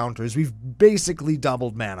doubled counters. We've basically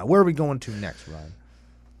doubled mana. Where are we going to next, Ryan?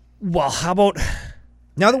 Well, how about...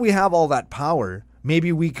 Now that we have all that power,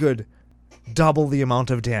 maybe we could double the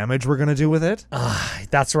amount of damage we're going to do with it?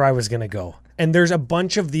 That's where I was going to go. And there's a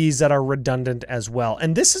bunch of these that are redundant as well.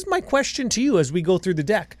 And this is my question to you as we go through the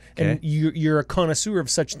deck. Okay. And you're a connoisseur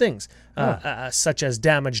of such things, such as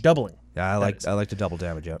damage doubling. Yeah, I like to double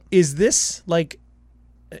damage up. Is this like,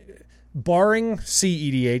 barring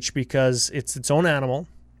CEDH because it's its own animal,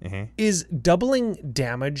 is doubling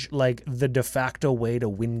damage like the de facto way to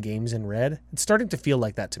win games in red? It's starting to feel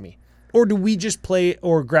like that to me. Or do we just play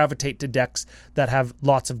or gravitate to decks that have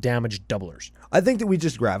lots of damage doublers? I think that we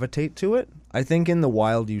just gravitate to it. I think in the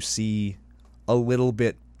wild you see a little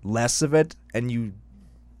bit less of it, and you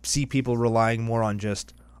see people relying more on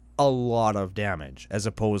just a lot of damage as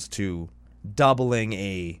opposed to doubling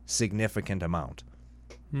a significant amount.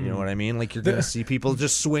 You know what I mean? Like you're going to see people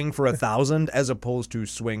just swing for 1,000 as opposed to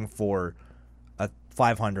swing for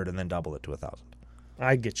 500 and then double it to 1,000.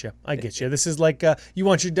 I get you. This is like you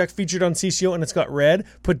want your deck featured on CCO and it's got red,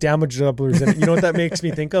 put damage doublers in it. You know what that makes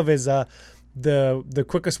me think of is the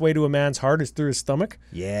quickest way to a man's heart is through his stomach.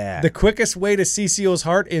 Yeah. The quickest way to CCO's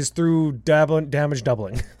heart is through damage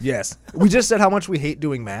doubling. Yes. We just said how much we hate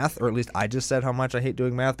doing math, or at least I just said how much I hate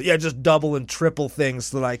doing math. But yeah, just double and triple things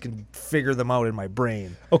so that I can figure them out in my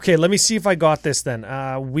brain. Okay, let me see if I got this then.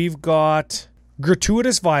 We've got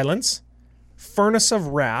Gratuitous Violence, Furnace of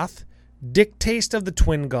Wrath, Dictaste of the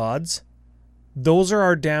Twin Gods. Those are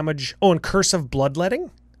our damage. Oh, and Curse of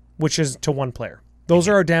Bloodletting, which is to one player. Those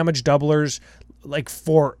are our damage doublers, like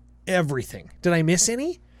for everything. Did I miss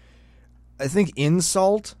any? I think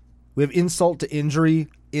Insult. We have Insult to Injury.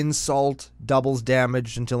 Insult doubles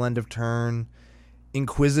damage until end of turn.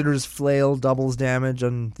 Inquisitor's Flail doubles damage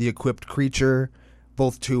on the equipped creature,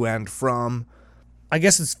 both to and from. I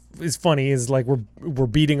guess it's funny is like we're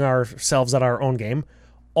beating ourselves at our own game.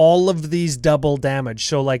 All of these double damage.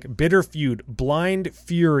 So like Bitter Feud, Blind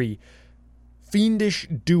Fury, Fiendish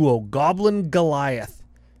Duo, Goblin Goliath,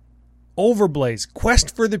 Overblaze,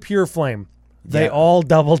 Quest for the Pure Flame. They all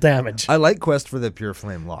double damage. I like Quest for the Pure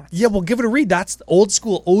Flame lots. Yeah, well, give it a read. That's the old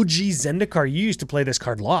school OG Zendikar. You used to play this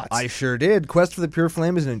card lots. I sure did. Quest for the Pure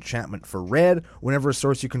Flame is an enchantment for red. Whenever a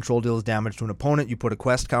source you control deals damage to an opponent, you put a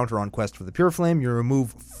quest counter on Quest for the Pure Flame. You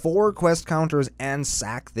remove 4 quest counters and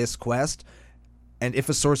sack this quest. And if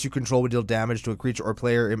a source you control would deal damage to a creature or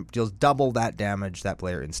player, it deals double that damage that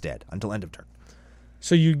player instead until end of turn.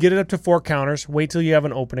 So you get it up to 4 counters, wait till you have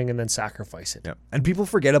an opening, and then sacrifice it. Yep. And people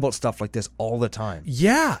forget about stuff like this all the time.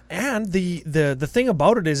 Yeah, and the thing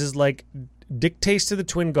about it is like Dictates to the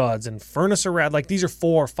Twin Gods and Furnace of Wrath, like these are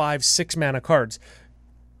 4, 5, 6 mana cards.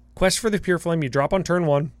 Quest for the Pure Flame, you drop on turn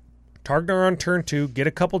 1, target on turn 2, get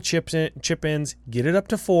a couple chip-ins, get it up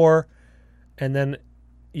to 4, and then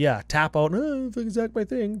tap out, exact my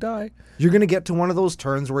thing, die. You're going to get to one of those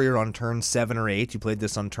turns where you're on turn 7 or 8. You played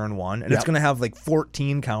this on turn 1, and it's going to have like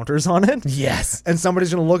 14 counters on it. Yes. And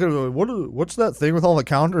somebody's going to look at it and go, what's that thing with all the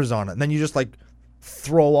counters on it? And then you just like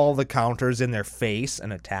throw all the counters in their face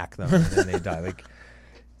and attack them, and then they die. Like,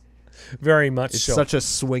 very much it's so. such a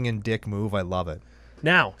swinging dick move. I love it.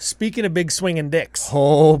 Now, speaking of big swinging dicks.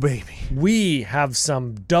 Oh, baby. We have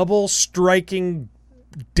some double striking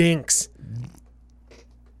dinks.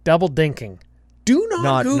 Double dinking. Do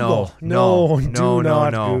not Google. No, do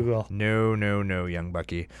not Google. No, young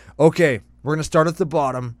bucky. Okay, we're going to start at the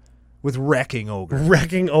bottom with Wrecking Ogre.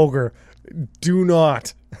 Wrecking Ogre. Do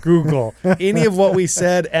not Google any of what we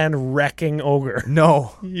said and Wrecking Ogre.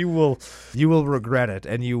 No. You will regret it,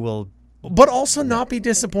 and you will... But also not be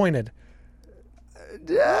disappointed.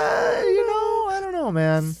 I don't know,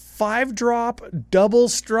 man. 5-drop double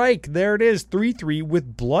strike. There it is. 3/3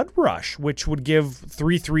 with Blood Rush, which would give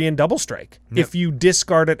 3/3 in double strike if you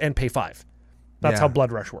discard it and pay 5. That's how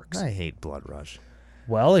Blood Rush works. I hate Blood Rush.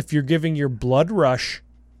 Well, if you're giving your Blood Rush,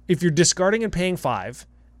 if you're discarding and paying 5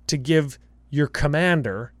 to give your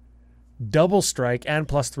commander double strike and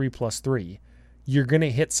 +3/+3, you're going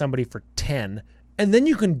to hit somebody for 10, and then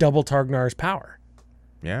you can double Targnar's power.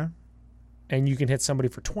 Yeah. And you can hit somebody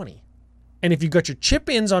for 20. And if you got your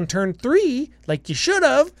chip-ins on turn 3, like you should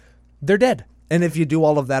have, they're dead. And if you do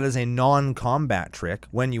all of that as a non-combat trick,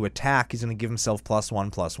 when you attack, he's going to give himself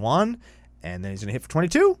 +1/+1, and then he's going to hit for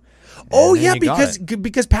 22. Oh, yeah,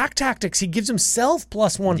 because Pack Tactics, he gives himself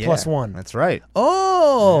 +1/+1. That's right.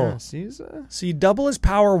 Oh. Yes, So you double his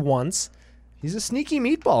power once. He's a sneaky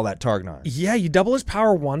meatball, that Targnar. Yeah, you double his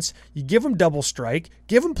power once. You give him double strike.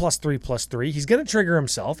 Give him +3/+3. He's going to trigger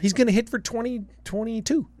himself. He's going to hit for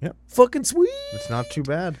 22. Yep. Fucking sweet. It's not too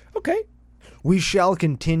bad. Okay. We shall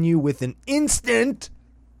continue with an instant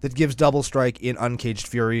that gives double strike in Uncaged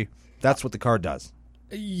Fury. That's what the card does.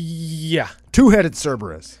 Yeah. Two-headed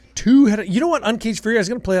Cerberus. Two-headed. You know what? Uncaged Fury, I was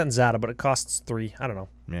going to play that in Zada, but it costs 3. I don't know.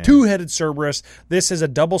 Yeah. Two-headed Cerberus. This is a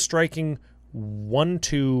double striking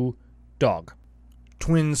 1/2 dog.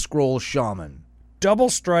 Twin Scroll Shaman. Double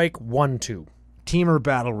strike 1/2. Teamer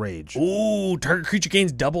Battle Rage. Ooh, target creature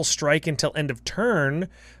gains double strike until end of turn.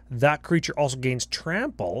 That creature also gains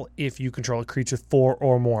trample if you control a creature with 4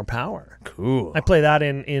 or more power. Cool. I play that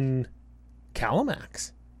in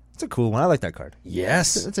Calamax. It's a cool one. I like that card.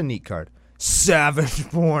 Yes. It's a neat card.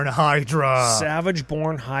 Savage-born Hydra.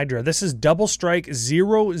 Savage-born Hydra. This is double strike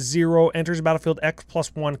 0/0. Enters the battlefield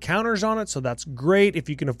X+1 counters on it, so that's great. If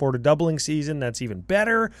you can afford a doubling season, that's even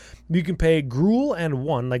better. You can pay Gruul and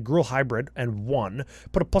 1, like Gruul Hybrid and 1.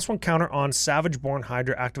 Put a +1 counter on Savage-born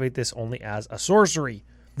Hydra. Activate this only as a sorcery.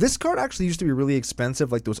 This card actually used to be really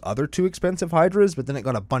expensive, like those other 2 expensive Hydras, but then it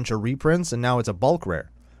got a bunch of reprints, and now it's a bulk rare.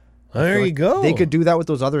 There you go. They could do that with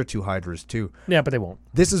those other 2 Hydras, too. Yeah, but they won't.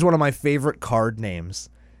 This is one of my favorite card names.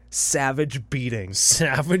 Savage Beating.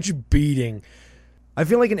 Savage Beating. I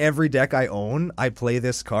feel like in every deck I own, I play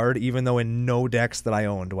this card, even though in no decks that I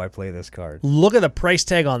own do I play this card. Look at the price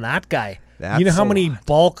tag on that guy. You know how many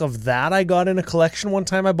bulk of that I got in a collection one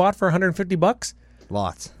time I bought for $150?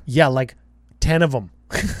 Lots. Yeah, like 10 of them.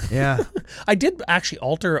 Yeah. I did actually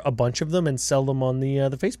alter a bunch of them and sell them on the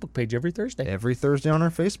Facebook page every Thursday. Every Thursday on our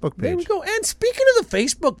Facebook page. There we go. And speaking of the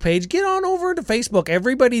Facebook page, get on over to Facebook.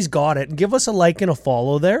 Everybody's got it. And give us a like and a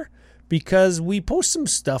follow there because we post some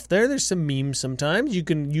stuff there. There's some memes sometimes. You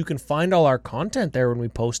can find all our content there when we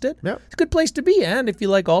post it. Yep. It's a good place to be. And if you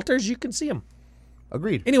like alters, you can see them.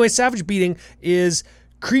 Agreed. Anyway, Savage Beating is...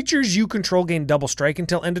 creatures you control gain double strike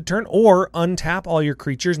until end of turn, or untap all your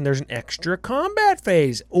creatures and there's an extra combat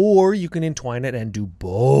phase. Or you can entwine it and do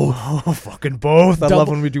both. Oh, fucking both. I love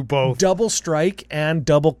when we do both. Double strike and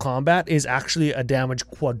double combat is actually a damage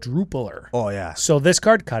quadrupler. Oh, yeah. So this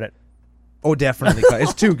card, cut it. Oh, definitely cut it.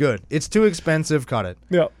 It's too good. It's too expensive. Cut it.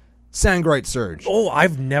 Yeah. Sandgrite Surge. Oh,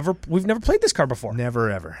 we've never played this card before. Never,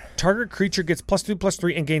 ever. Target creature gets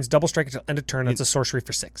 +2/+3 and gains double strike until end of turn. That's a sorcery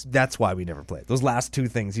for 6. That's why we never played. Those last 2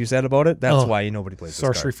 things you said about it, that's why nobody plays this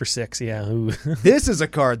Sorcery card. for 6, yeah. Ooh. This is a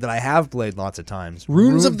card that I have played lots of times.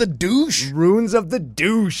 Runes of the Douche. Runes of the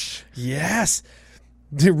Douche. Yes.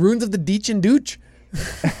 The Runes of the Deech and Douche.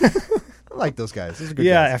 I like those guys. Those are good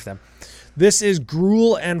Yeah, guys. F them. This is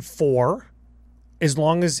Gruul and 4. As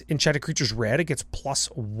long as enchanted creature's red, it gets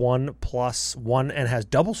 +1/+1 and has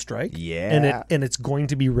double strike. Yeah. And it's going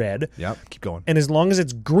to be red. Yep. Keep going. And as long as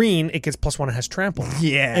it's green, it gets +1 and has trample.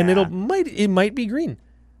 Yeah. And it might be green.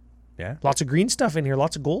 Yeah. Lots of green stuff in here,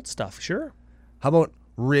 lots of gold stuff, sure. How about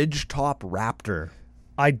Ridgetop Raptor?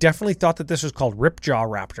 I definitely thought that this was called Ripjaw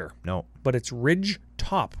Raptor, No. but it's Ridge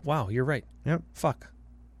Top. Wow, you're right. Yep. Fuck.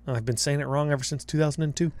 I've been saying it wrong ever since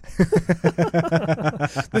 2002.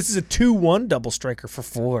 This is a 2/1 double striker for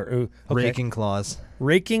 4. Ooh, okay. Raking Claws.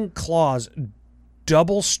 Raking Claws,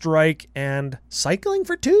 double strike, and cycling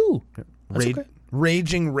for 2. That's okay.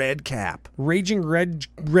 Raging Red Cap. Raging Red...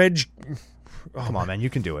 Come on, man. You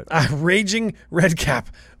can do it. Raging Red Cap.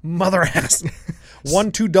 Mother ass.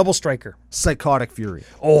 1/2 double striker. Psychotic Fury.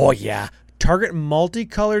 Oh, yeah. Target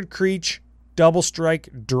multicolored creature double strike,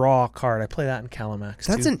 draw a card. I play that in Calamax.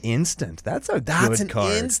 That's too. an instant. That's a That's good an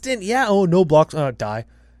card. instant. Yeah. Oh, no blocks. Die.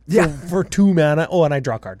 Yeah. For 2 mana. Oh, and I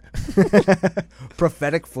draw a card.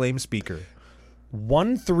 Prophetic Flame Speaker.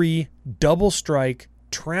 1/3 double strike,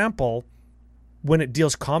 trample. When it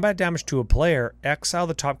deals combat damage to a player, exile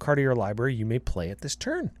the top card of your library. You may play it this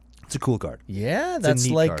turn. It's a cool card. Yeah, a that's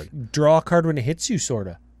neat like card. draw a card when it hits you,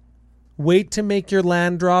 sorta. Wait to make your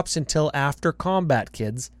land drops until after combat,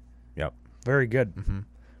 kids. Yep. Very good.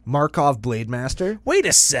 Markov Blademaster. Wait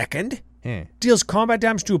a second. Yeah. Deals combat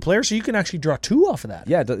damage to a player, so you can actually draw 2 off of that.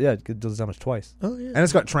 Yeah, it does damage twice. Oh yeah. And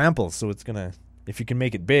it's got trample, so it's gonna. If you can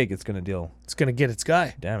make it big, it's gonna deal It's gonna get its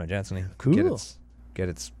guy. damage. Yeah, it's gonna Cool. get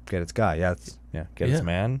its guy. Yeah, get Yeah. its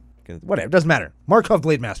man. Whatever. It doesn't matter. Markov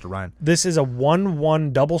Blademaster, Ryan. This is a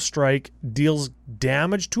 1/1 double strike, deals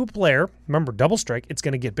damage to a player. Remember, double strike, it's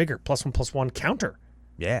gonna get bigger. +1/+1 counter.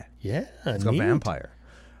 Yeah. Yeah. It's got vampire.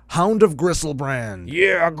 Hound of Gristlebrand.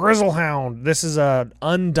 Yeah, Grizzlehound. This is a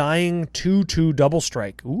undying 2/2 double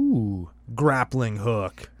strike. Ooh. Grappling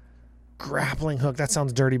Hook. Grappling hook. That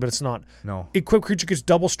sounds dirty, but it's not. No. Equipped creature gets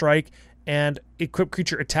double strike, and equipped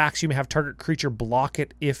creature attacks. You may have target creature block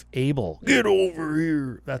it if able. Get over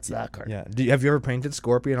here. That's that card. Yeah. Have you ever painted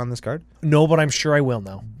Scorpion on this card? No, but I'm sure I will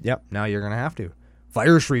now. Yep. Now you're gonna have to.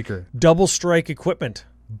 Fire Shrieker. Double strike equipment.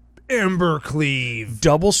 Ember Cleave.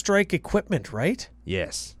 Double strike equipment, right?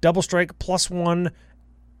 Yes. Double strike +1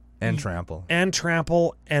 And trample. and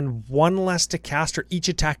trample and 1 less to caster each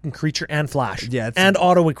attacking creature and flash. Yeah, it's- and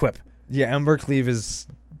auto equip. Yeah, Ember Cleave is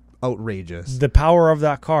outrageous. The power of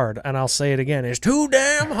that card, and I'll say it again, is too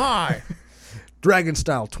damn high. Dragon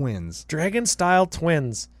Style Twins. Dragon Style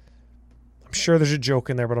Twins. I'm sure there's a joke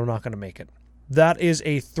in there, but I'm not going to make it. That is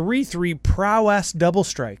a 3/3 prowess double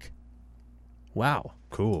strike. Wow.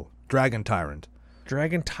 Cool. Dragon Tyrant.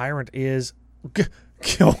 Dragon Tyrant is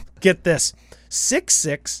get this.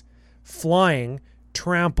 6/6 flying,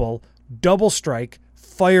 trample, double strike,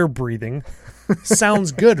 fire breathing.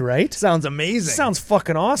 Sounds good, right? Sounds amazing. Sounds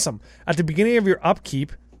fucking awesome. At the beginning of your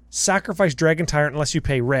upkeep, sacrifice Dragon Tyrant unless you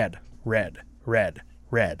pay red. That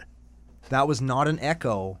was not an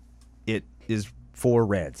echo. It is 4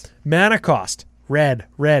 reds. Mana cost. Red.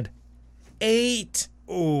 8.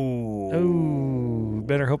 Ooh. Ooh.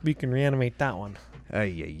 Better hope you can reanimate that one.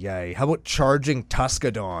 Ay. How about Charging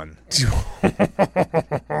Tuscadon?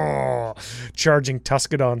 Charging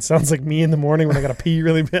Tuscadon. Sounds like me in the morning when I gotta pee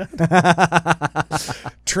really bad.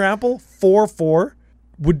 Trample 4/4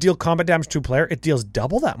 would deal combat damage to a player. It deals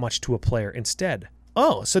double that much to a player instead.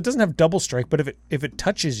 Oh, so it doesn't have double strike, but if it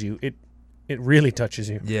touches you, it really touches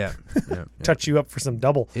you. Yeah. Touch you up for some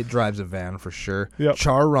double. It drives a van for sure. Yep.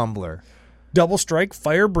 Char Rumbler. Double strike,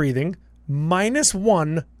 fire breathing,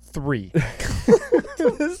 -1/3.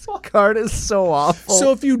 This card is so awful.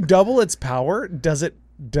 So if you double its power, does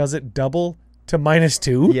it double to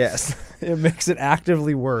 -2? yes, it makes it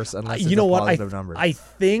actively worse unless it's You know a what? positive number. I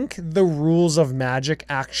think the rules of Magic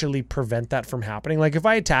actually prevent that from happening. Like if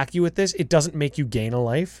I attack you with this, it doesn't make you gain a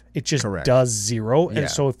life. It just Correct. does 0. Yeah. And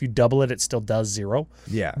so if you double it, it still does 0.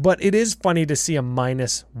 yeah. But it is funny to see a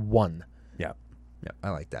 -1. Yeah.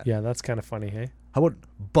 I like that. Yeah, that's kind of funny, hey? How about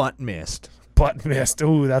Butt Mist? Butt mist.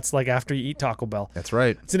 Ooh, that's like after you eat Taco Bell. That's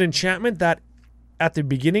right. It's an enchantment that at the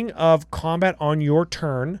beginning of combat on your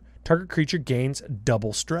turn, target creature gains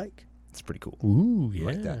double strike. It's pretty cool. Ooh, yeah.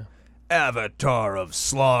 Like that. Avatar of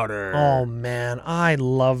Slaughter. Oh man, I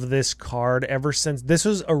love this card ever since. This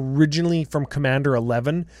was originally from Commander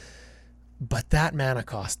 11, but that mana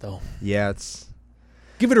cost though. Yeah, it's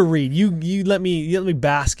Give it a read. You let me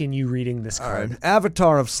bask in you reading this all card. right.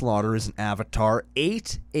 Avatar of Slaughter is an avatar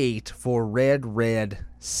 8/8 for red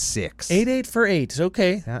 6. 8/8 for 8.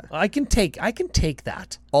 Okay. Yeah. I can take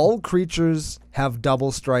that. All creatures have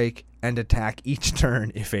double strike and attack each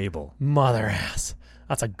turn if able. Mother ass.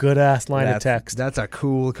 That's a good ass line of text. That's a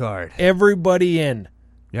cool card. Everybody in.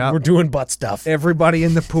 Yeah. We're doing butt stuff. Everybody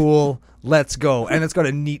in the pool, let's go. And it's got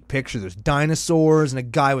a neat picture. There's dinosaurs and a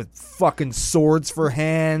guy with fucking swords for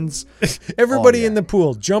hands. Everybody Oh, yeah. in the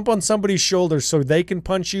pool, jump on somebody's shoulders so they can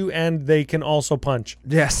punch you and they can also punch.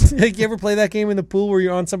 Yes. Like you ever play that game in the pool where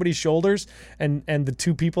you're on somebody's shoulders and the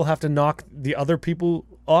two people have to knock the other people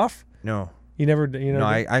off? No. You never. No,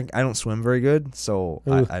 I don't swim very good, so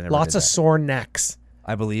I never Lots did of that. sore necks.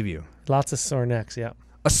 I believe you. Lots of sore necks. Yeah.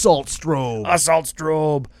 Assault Strobe. Assault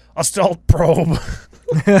strobe. Assault probe.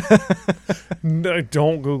 No,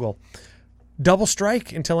 don't Google. Double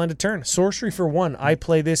strike until end of turn. Sorcery for 1. I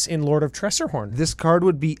play this in Lord of Tressorhorn. This card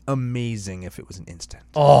would be amazing if it was an instant.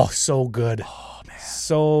 Oh, so good. Oh man,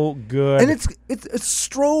 so good. And it's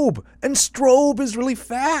Strobe, and Strobe is really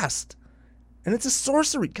fast. And it's a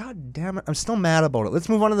sorcery. God damn it. I'm still mad about it. Let's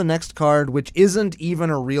move on to the next card, which isn't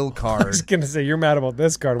even a real I card. was going to say, you're mad about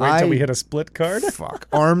this card. Wait till we hit a split card. Fuck.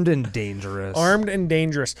 Armed and Dangerous. Armed and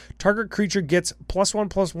Dangerous. Target creature gets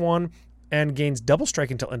 +1/+1 and gains double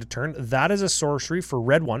strike until end of turn. That is a sorcery for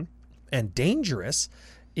red 1. And Dangerous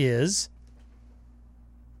is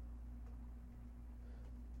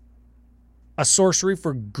a sorcery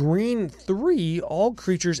for green 3. All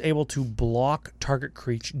creatures able to block target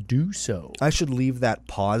creature do so. I should leave that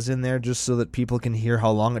pause in there just so that people can hear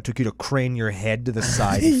how long it took you to crane your head to the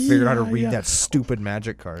side and figure out how to read that stupid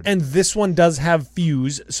magic card. And this one does have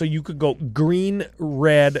fuse, so you could go green,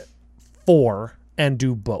 red, 4 and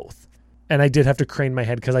do both. And I did have to crane my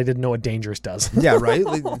head because I didn't know what Dangerous does. Yeah, right?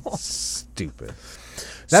 Like, stupid.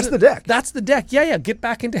 That's the deck. That's the deck. Yeah. Get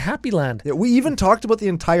back into Happy Land. Yeah, we even talked about the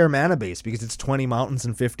entire mana base because it's 20 mountains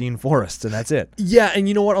and 15 forests, and that's it. Yeah, and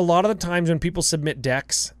you know what? A lot of the times when people submit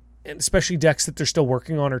decks, and especially decks that they're still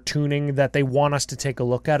working on or tuning that they want us to take a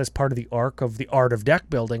look at as part of the arc of the art of deck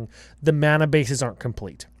building, the mana bases aren't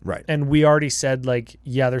complete. Right. And we already said, like,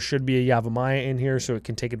 yeah, there should be a Yavimaya in here so it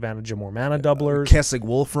can take advantage of more mana doublers. Kessig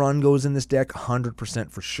Wolf Run goes in this deck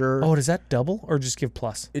 100% for sure. Oh, does that double or just give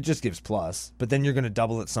plus? It just gives plus, but then you're going to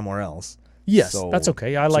double it somewhere else. Yes, So- that's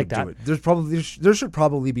okay. I like that. There should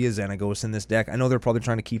probably be a Xenagos in this deck. I know they're probably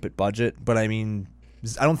trying to keep it budget, but I mean,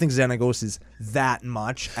 I don't think Xenagos is that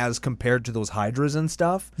much as compared to those Hydras and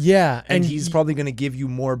stuff. Yeah, And he's probably going to give you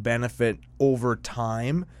more benefit over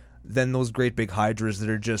time than those great big Hydras that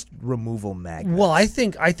are just removal magnets. well, I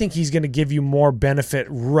think he's going to give you more benefit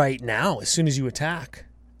right now as soon as you attack,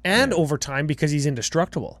 and over time because he's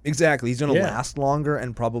indestructible. Exactly. He's going to Yeah. last longer, and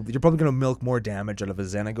you're probably going to milk more damage out of a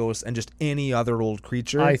Xenagos and just any other old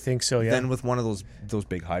creature. I think so. Yeah. Than with one of those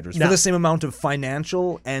big Hydras Now- for the same amount of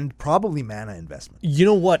financial and probably mana investment. You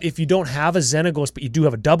know what? If you don't have a Xenagos, but you do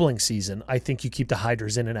have a doubling season, I think you keep the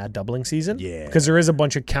Hydras in and add doubling season. Yeah. Because there is a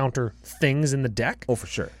bunch of counter things in the deck. Oh, for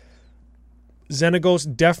sure.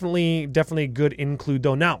 Xenagos, definitely a good include,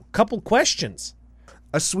 though. Now, couple questions.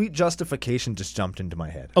 A sweet justification just jumped into my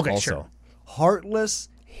head. Okay, also, sure. Heartless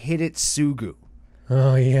Hidetsugu.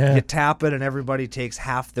 Oh, yeah. You tap it and everybody takes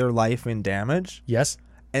half their life in damage, Yes?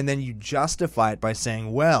 and then you justify it by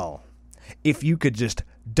saying, well, if you could just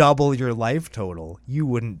double your life total, you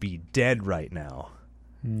wouldn't be dead right now.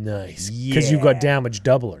 Nice. Because you got damage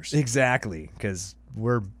doublers. Exactly, because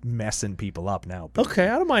we're messing people up now. Okay,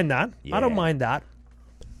 I don't mind that. I don't Yeah. mind that.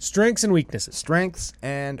 Strengths and weaknesses. Strengths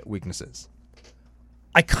and weaknesses.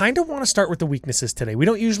 I kind of want to start with the weaknesses today. We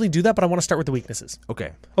don't usually do that, but I want to start with the weaknesses.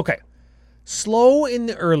 Okay. Okay. Slow in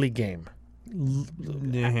the early game.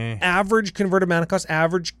 Average converted mana cost,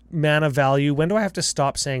 average mana value. When do I have to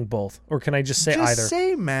stop saying both? Or can I just say Just either?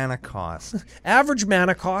 say mana cost. Average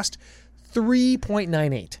mana cost,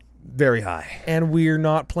 3.98. Very high. And we're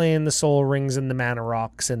not playing the soul rings and the mana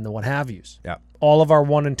rocks and the what have yous. Yeah. All of our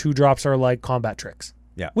 1 and 2 drops are like combat tricks.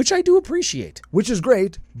 Yeah. Which I do appreciate. Which is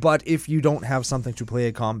great, but if you don't have something to play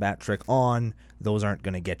a combat trick on, those aren't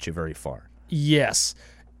going to get you very far. Yes.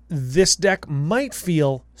 This deck might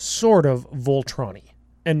feel sort of Voltron-y.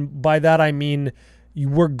 And by that I mean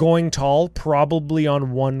we're going tall probably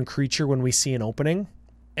on one creature when we see an opening.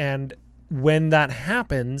 And when that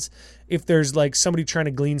happens, if there's like somebody trying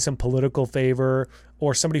to glean some political favor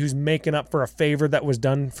or somebody who's making up for a favor that was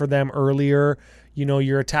done for them earlier, you know,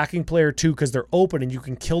 you're attacking player 2 because they're open and you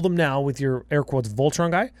can kill them now with your air quotes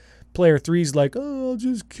Voltron guy. Player 3's like, oh, I'll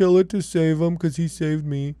just kill it to save him because he saved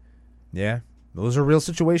me. Yeah. Those are real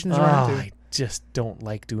situations you're into. I just don't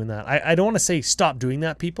like doing that. I don't want to say stop doing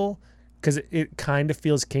that, people, because it kind of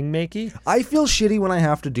feels king-makey. I feel shitty when I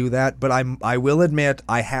have to do that, but I will admit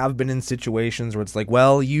I have been in situations where it's like,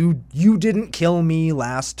 well, you didn't kill me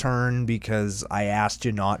last turn because I asked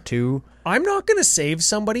you not to. I'm not going to save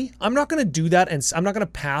somebody. I'm not going to do that, and I'm not going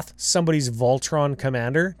to path somebody's Voltron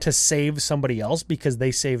commander to save somebody else because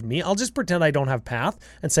they saved me. I'll just pretend I don't have path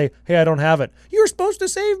and say, hey, I don't have it. You're supposed to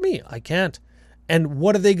save me. I can't. And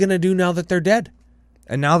what are they going to do now that they're dead?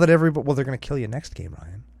 And now that they're going to kill you next game,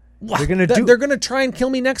 Ryan. They're going to try and kill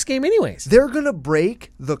me next game anyways. They're going to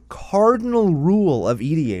break the cardinal rule of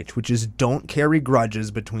EDH, which is don't carry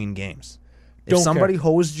grudges between games. If Don't somebody care.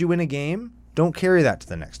 hosed you in a game, don't carry that to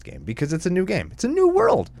the next game because it's a new game. It's a new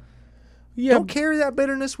world. Yeah, Don't carry that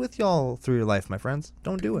bitterness with y'all through your life, my friends.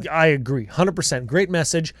 Don't do it. I agree. 100%. Great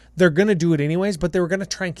message. They're going to do it anyways, but they were going to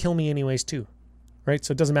try and kill me anyways too. Right?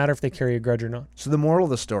 So it doesn't matter if they carry a grudge or not. So the moral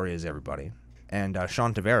of the story is, everybody, and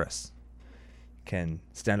Sean Tavares can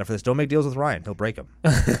stand up for this. Don't make deals with Ryan. He'll break them.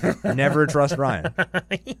 Never trust Ryan.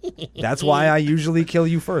 That's why I usually kill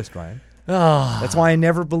you first, Ryan. That's why I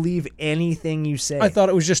never believe anything you say. I thought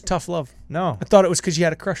it was just tough love. No. I thought it was because you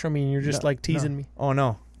had a crush on me and you're just like teasing me. Oh,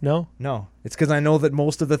 no. No? No. It's because I know that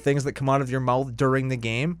most of the things that come out of your mouth during the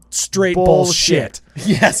game, Straight bullshit. bullshit.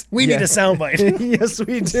 Yes, we need a soundbite. Yes,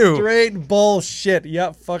 we do. Straight bullshit.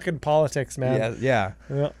 Yep, fucking politics, man. Yeah.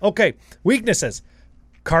 Okay, weaknesses.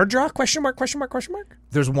 Card draw? Question mark?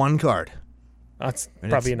 There's one card. That's And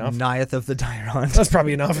probably it's enough. Naiath of the Tyrant. That's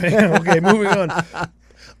probably enough. Okay, moving on.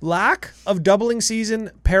 Lack of doubling season,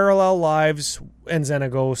 parallel lives, and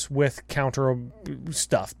Xenagos with counter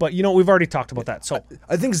stuff. But, we've already talked about that. So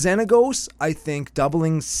I think Xenagos,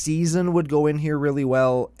 doubling season would go in here really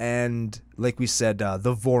well. And like we said,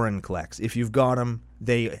 the Vorinclex. If you've got them,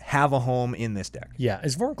 they have a home in this deck. yeah,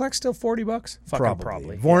 is Vorinclex still $40? Fucking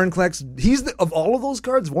probably. Vorinclex, of all of those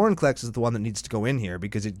cards, Vorinclex is the one that needs to go in here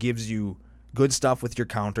because it gives you good stuff with your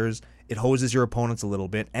counters. It hoses your opponents a little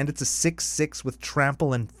bit, and it's a 6/6 with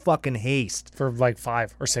trample and fucking haste. For like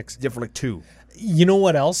 5 or 6. Yeah, for like 2. You know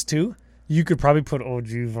what else, too? You could probably put OG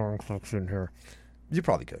Vorinclex in here. You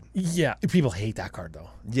probably could. Yeah, people hate that card, though.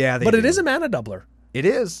 Yeah, But it is a mana doubler. It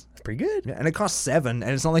is. It's pretty good. Yeah, and it costs 7,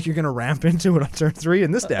 and it's not like you're going to ramp into it on turn 3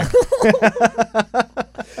 in this deck.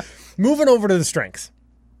 Moving over to the strengths.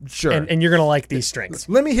 Sure. And you're going to like these strengths.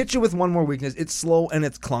 Let me hit you with one more weakness. It's slow and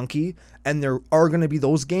it's clunky, and there are going to be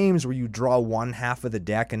those games where you draw one half of the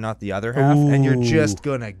deck and not the other half, and you're just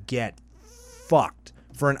going to get fucked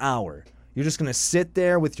for an hour. You're just going to sit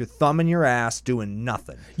there with your thumb in your ass doing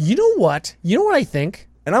nothing. You know what? I think?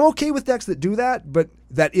 And I'm okay with decks that do that, but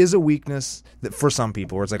that is a weakness that for some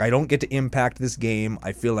people where it's like, I don't get to impact this game.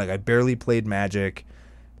 I feel like I barely played Magic.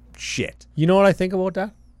 Shit. You know what I think about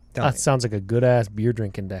that? Tell me. That sounds like a good-ass beer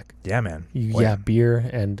drinking deck. Yeah, man. Yeah, beer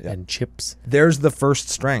and chips. There's the first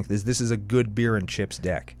strength. This is a good beer and chips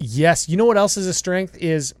deck. Yes. You know what else is a strength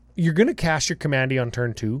is you're going to cast your Commandy on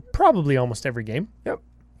turn 2, probably almost every game. Yep.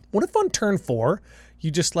 What if on turn 4,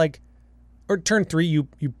 you just or turn 3, you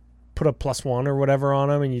put a +1 or whatever on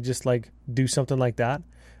him and you just do something like that.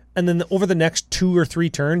 And then over the next 2 or 3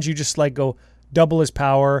 turns, you just go double his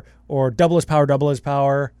power or double his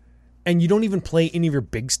power. And you don't even play any of your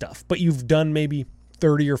big stuff, but you've done maybe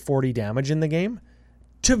 30 or 40 damage in the game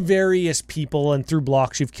to various people, and through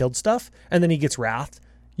blocks you've killed stuff, and then he gets wrathed.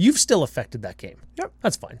 You've still affected that game. Yep.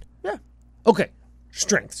 That's fine. Yeah. Okay.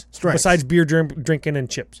 Strengths. Besides beer drinking and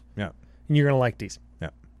chips. Yeah. And you're going to like these. Yeah.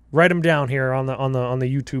 Write them down here on the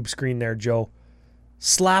YouTube screen there, Joe.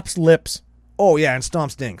 Slaps lips. Oh, yeah, and Stomp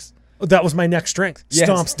Stinks. Oh, that was my next strength. Yes.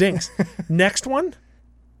 Stomp stinks. Next one,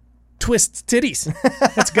 twists titties.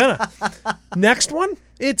 It's gonna. Next one,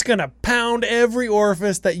 it's gonna pound every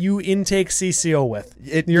orifice that you intake CCO with.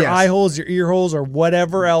 Your eye holes, your ear holes, or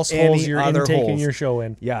whatever else holes you're intaking your show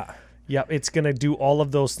in. Yeah. Yep, it's gonna do all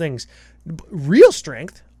of those things. Real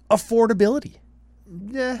strength, affordability.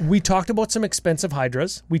 Yeah. We talked about some expensive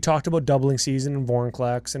Hydras. We talked about Doubling Season and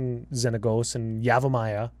Vorinclex and Xenagos and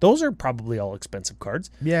Yavimaya. Those are probably all expensive cards.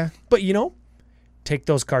 Yeah. But take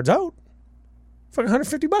those cards out. For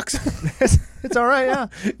 $150. It's all right,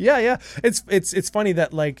 yeah. Yeah. It's funny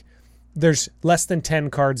that there's less than 10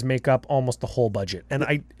 cards make up almost the whole budget.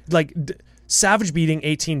 And Savage Beating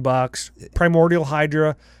 $18, Primordial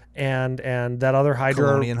Hydra and that other Hydra.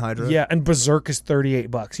 Colonian Hydra. Yeah, and Berserk is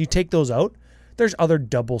 $38. You take those out, there's other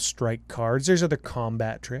double strike cards. There's other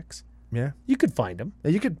combat tricks. Yeah. You could find them.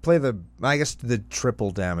 You could play I guess the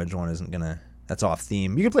triple damage one isn't going to, that's off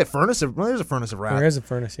theme. You could play there's a Furnace of Wrath. There is a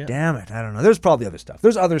Furnace, yeah. Damn it, I don't know. There's probably other stuff.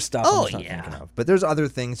 There's other stuff I'm just not yeah. thinking of. But there's other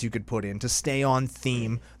things you could put in to stay on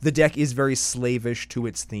theme. The deck is very slavish to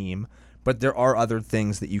its theme, but there are other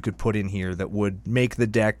things that you could put in here that would make the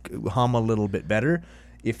deck hum a little bit better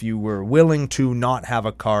if you were willing to not have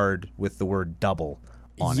a card with the word double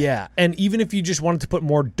on it. Yeah, and even if you just wanted to put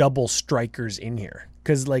more double strikers in here.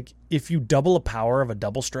 Because, if you double a power of a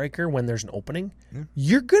double striker when there's an opening,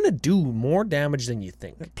 you're going to do more damage than you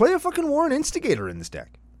think. Play a fucking Warren Instigator in this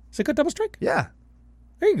deck. Is it a double strike? Yeah.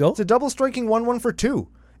 There you go. It's a double striking 1/1 for 2.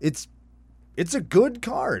 It's a good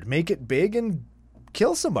card. Make it big and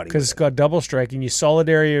kill somebody. Because it's got double strike, and you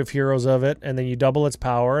Solidarity of Heroes of it, and then you double its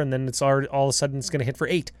power, and then it's already, all of a sudden it's going to hit for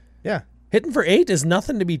 8. Yeah. Hitting for 8 is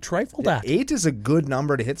nothing to be trifled at. 8 is a good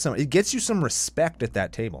number to hit someone. It gets you some respect at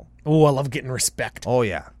that table. Oh, I love getting respect. Oh,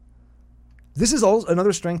 yeah. This is also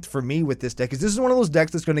another strength for me with this deck. Is this is one of those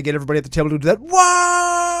decks that's going to get everybody at the table to do that,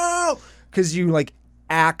 wow! Because you,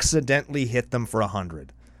 accidentally hit them for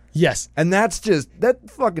 100. Yes. And that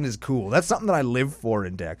fucking is cool. That's something that I live for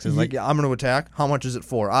in decks. It's like, yeah, I'm going to attack. How much is it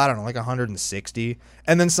for? I don't know, like 160.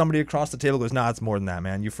 And then somebody across the table goes, nah, it's more than that,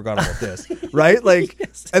 man. You forgot about this. Right? Like,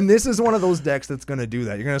 Yes. And this is one of those decks that's going to do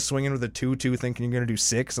that. You're going to swing in with a 2/2 thinking you're going to do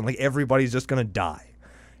 6, and like everybody's just going to die.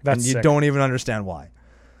 That's and you sick. don't even understand why.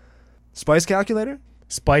 Spice calculator?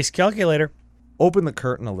 Spice calculator. Open the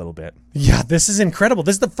curtain a little bit. Yeah, this is incredible.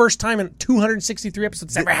 This is the first time in 263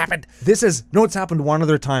 episodes it's ever happened. It's happened one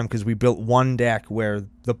other time because we built one deck where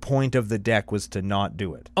the point of the deck was to not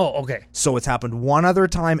do it. Oh, okay. So it's happened one other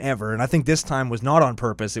time ever, and I think this time was not on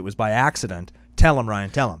purpose. It was by accident. Tell him, Ryan.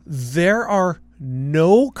 Tell him. There are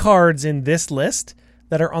no cards in this list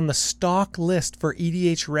that are on the stock list for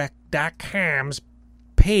EDHREC.com's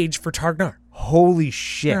page for Targnar. Holy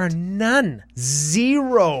shit. There are none.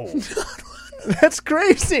 0. That's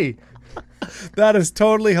crazy. That is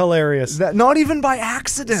totally hilarious. Not even by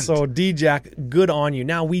accident. So D-Jack, good on you.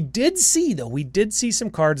 Now we did see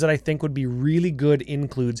some cards that I think would be really good.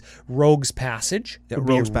 Includes Rogue's Passage. Yeah, would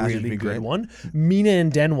Rogue's be a Passage really would be good great. one. Mina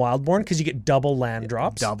and Den Wildborn, because you get double land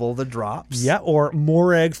drops. Double the drops. Yeah, or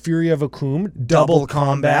Morag, Fury of Akum, Double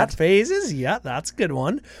combat. phases. Yeah, that's a good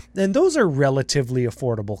one. And those are relatively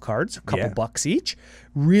affordable cards, a couple bucks each.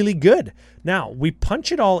 Really good. Now, we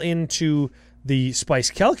punch it all into the Spice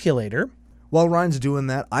calculator. While Ryan's doing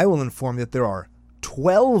that, I will inform you that there are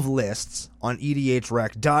 12 lists on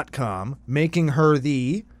EDHREC.com, making her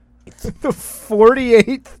the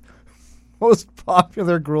 48th most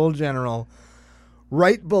popular Gruul General,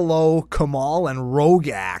 right below Kamal and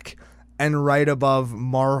Rogak, and right above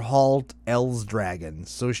Marhalt Elsdragon.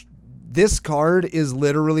 So this card is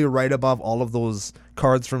literally right above all of those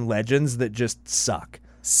cards from Legends that just suck.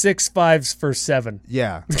 6 5s for 7.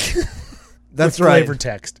 Yeah. That's with right. Flavor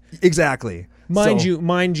text. Exactly. Mind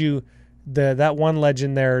you, that one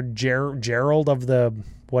legend there, Gerald of the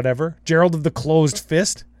whatever, Gerald of the Closed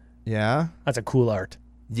Fist. Yeah. That's a cool art.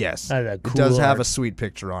 Yes. That's a It cool does have art. a sweet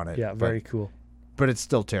picture on it. Yeah, very cool. But it's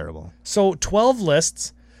still terrible. So 12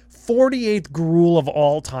 lists, 48th Gruul of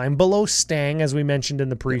all time, below Stang, as we mentioned in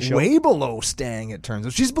the pre-show. Way below Stang, it turns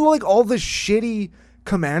out. She's below like all the shitty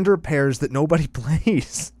commander pairs that nobody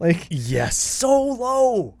plays. Like, Yes. so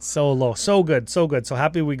low. So low. So good. So good. So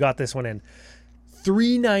happy we got this one in.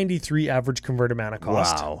 393 average converted mana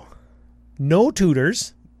cost. Wow. No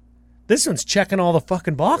tutors. This one's checking all the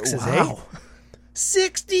fucking boxes, eh? Wow.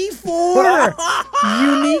 64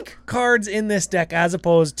 unique cards in this deck as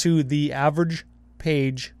opposed to the average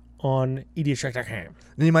page on EDHREC.com.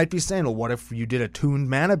 Then you might be saying, well, what if you did a tuned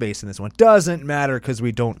mana base in this one? Doesn't matter because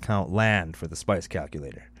we don't count land for the Spice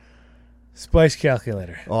calculator. Spice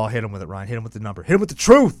calculator. Oh, hit him with it, Ryan. Hit him with the number. Hit him with the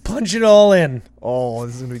truth. Punch it all in. Oh,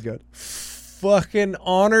 this is going to be good. Fucking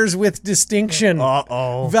honors with distinction.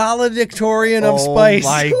 Uh-oh. Valedictorian of Oh, Spice.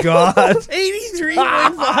 my God.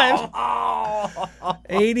 83.5.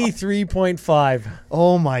 83.5.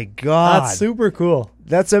 Oh, my God. That's super cool.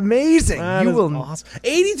 That's amazing. That is awesome.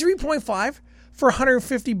 83.5 for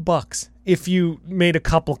 150 bucks if you made a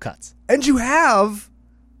couple cuts. And you have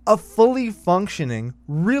a fully functioning,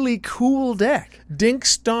 really cool deck. Dink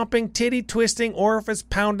stomping, titty twisting, orifice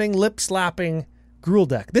pounding, lip slapping Gruul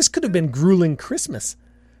deck. This could have been Grueling Christmas.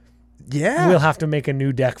 Yeah. We'll have to make a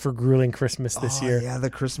new deck for Grueling Christmas this year. Yeah, the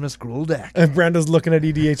Christmas Gruul deck. And Brenda's looking at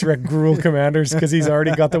EDHREC Gruul Commanders because he's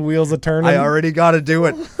already got the wheels a turning. I already got to do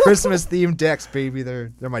it. Christmas themed decks, baby.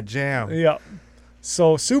 They're my jam. Yeah.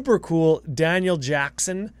 So super cool. Daniel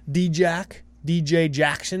Jackson, DJ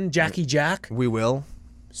Jackson, Jackie Jack. We will.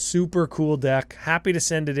 Super cool deck. Happy to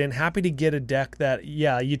send it in. Happy to get a deck that,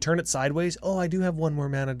 yeah, you turn it sideways. Oh, I do have one more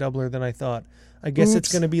mana doubler than I thought. I guess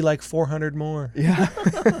it's going to be like 400 more. Yeah.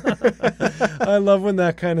 I love when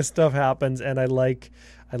that kind of stuff happens, and I like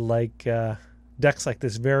decks like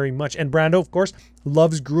this very much. And Brando, of course,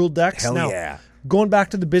 loves Gruul decks. Hell now, yeah. Going back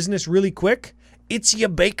to the business really quick, it's ya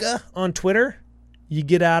Baker on Twitter. You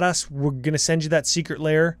get at us. We're going to send you that secret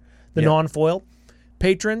layer, the non-foil.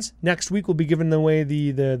 Patrons, next week we'll be giving away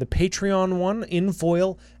the Patreon one in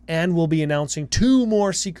foil, and we'll be announcing 2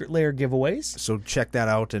 more secret layer giveaways. So check that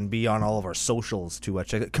out and be on all of our socials to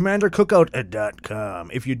check it. CommanderCookout.com.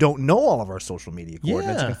 If you don't know all of our social media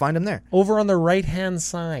coordinates, you can find them there. Over on the right-hand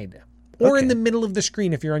side. Or in Okay. the middle of the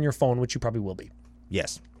screen if you're on your phone, which you probably will be.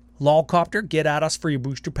 Yes. Lolcopter, get at us for your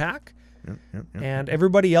booster pack. And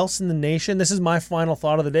everybody else in the nation, this is my final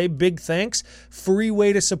thought of the day. Big thanks. Free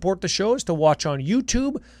way to support the show is to watch on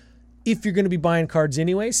YouTube. If you're going to be buying cards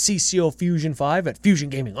anyway, CCO Fusion 5 at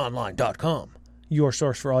FusionGamingOnline.com. Your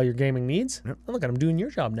source for all your gaming needs. Oh, look, I'm doing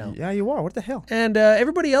your job now. Yeah, you are. What the hell? And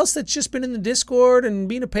everybody else that's just been in the Discord and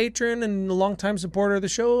being a patron and a longtime supporter of the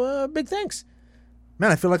show, big thanks.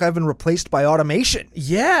 Man, I feel like I've been replaced by automation.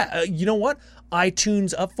 Yeah, you know what?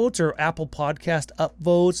 iTunes upvotes or Apple Podcast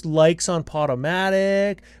upvotes, likes on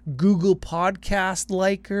Podomatic, Google Podcast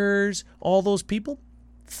likers, all those people,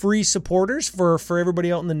 free supporters for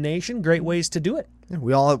everybody out in the nation. Great ways to do it.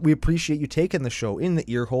 Yeah, we appreciate you taking the show in the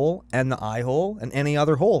ear hole and the eye hole and any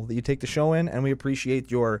other hole that you take the show in, and we appreciate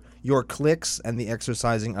your clicks and the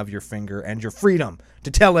exercising of your finger and your freedom to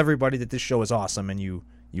tell everybody that this show is awesome and you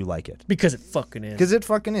like it. Because it fucking is. Because it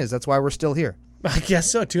fucking is. That's why we're still here. I guess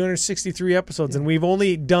so. 263 episodes, and we've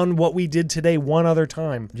only done what we did today one other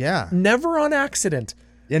time. Yeah. Never on accident.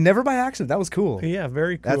 Yeah, never by accident. That was cool. Yeah,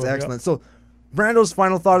 very cool. That's excellent. So, Brando's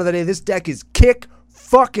final thought of the day, this deck is kick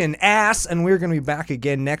fucking ass, and we're going to be back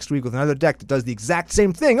again next week with another deck that does the exact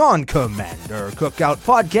same thing on Commander Cookout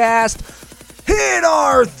Podcast. Hit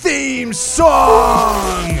our theme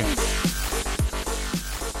song!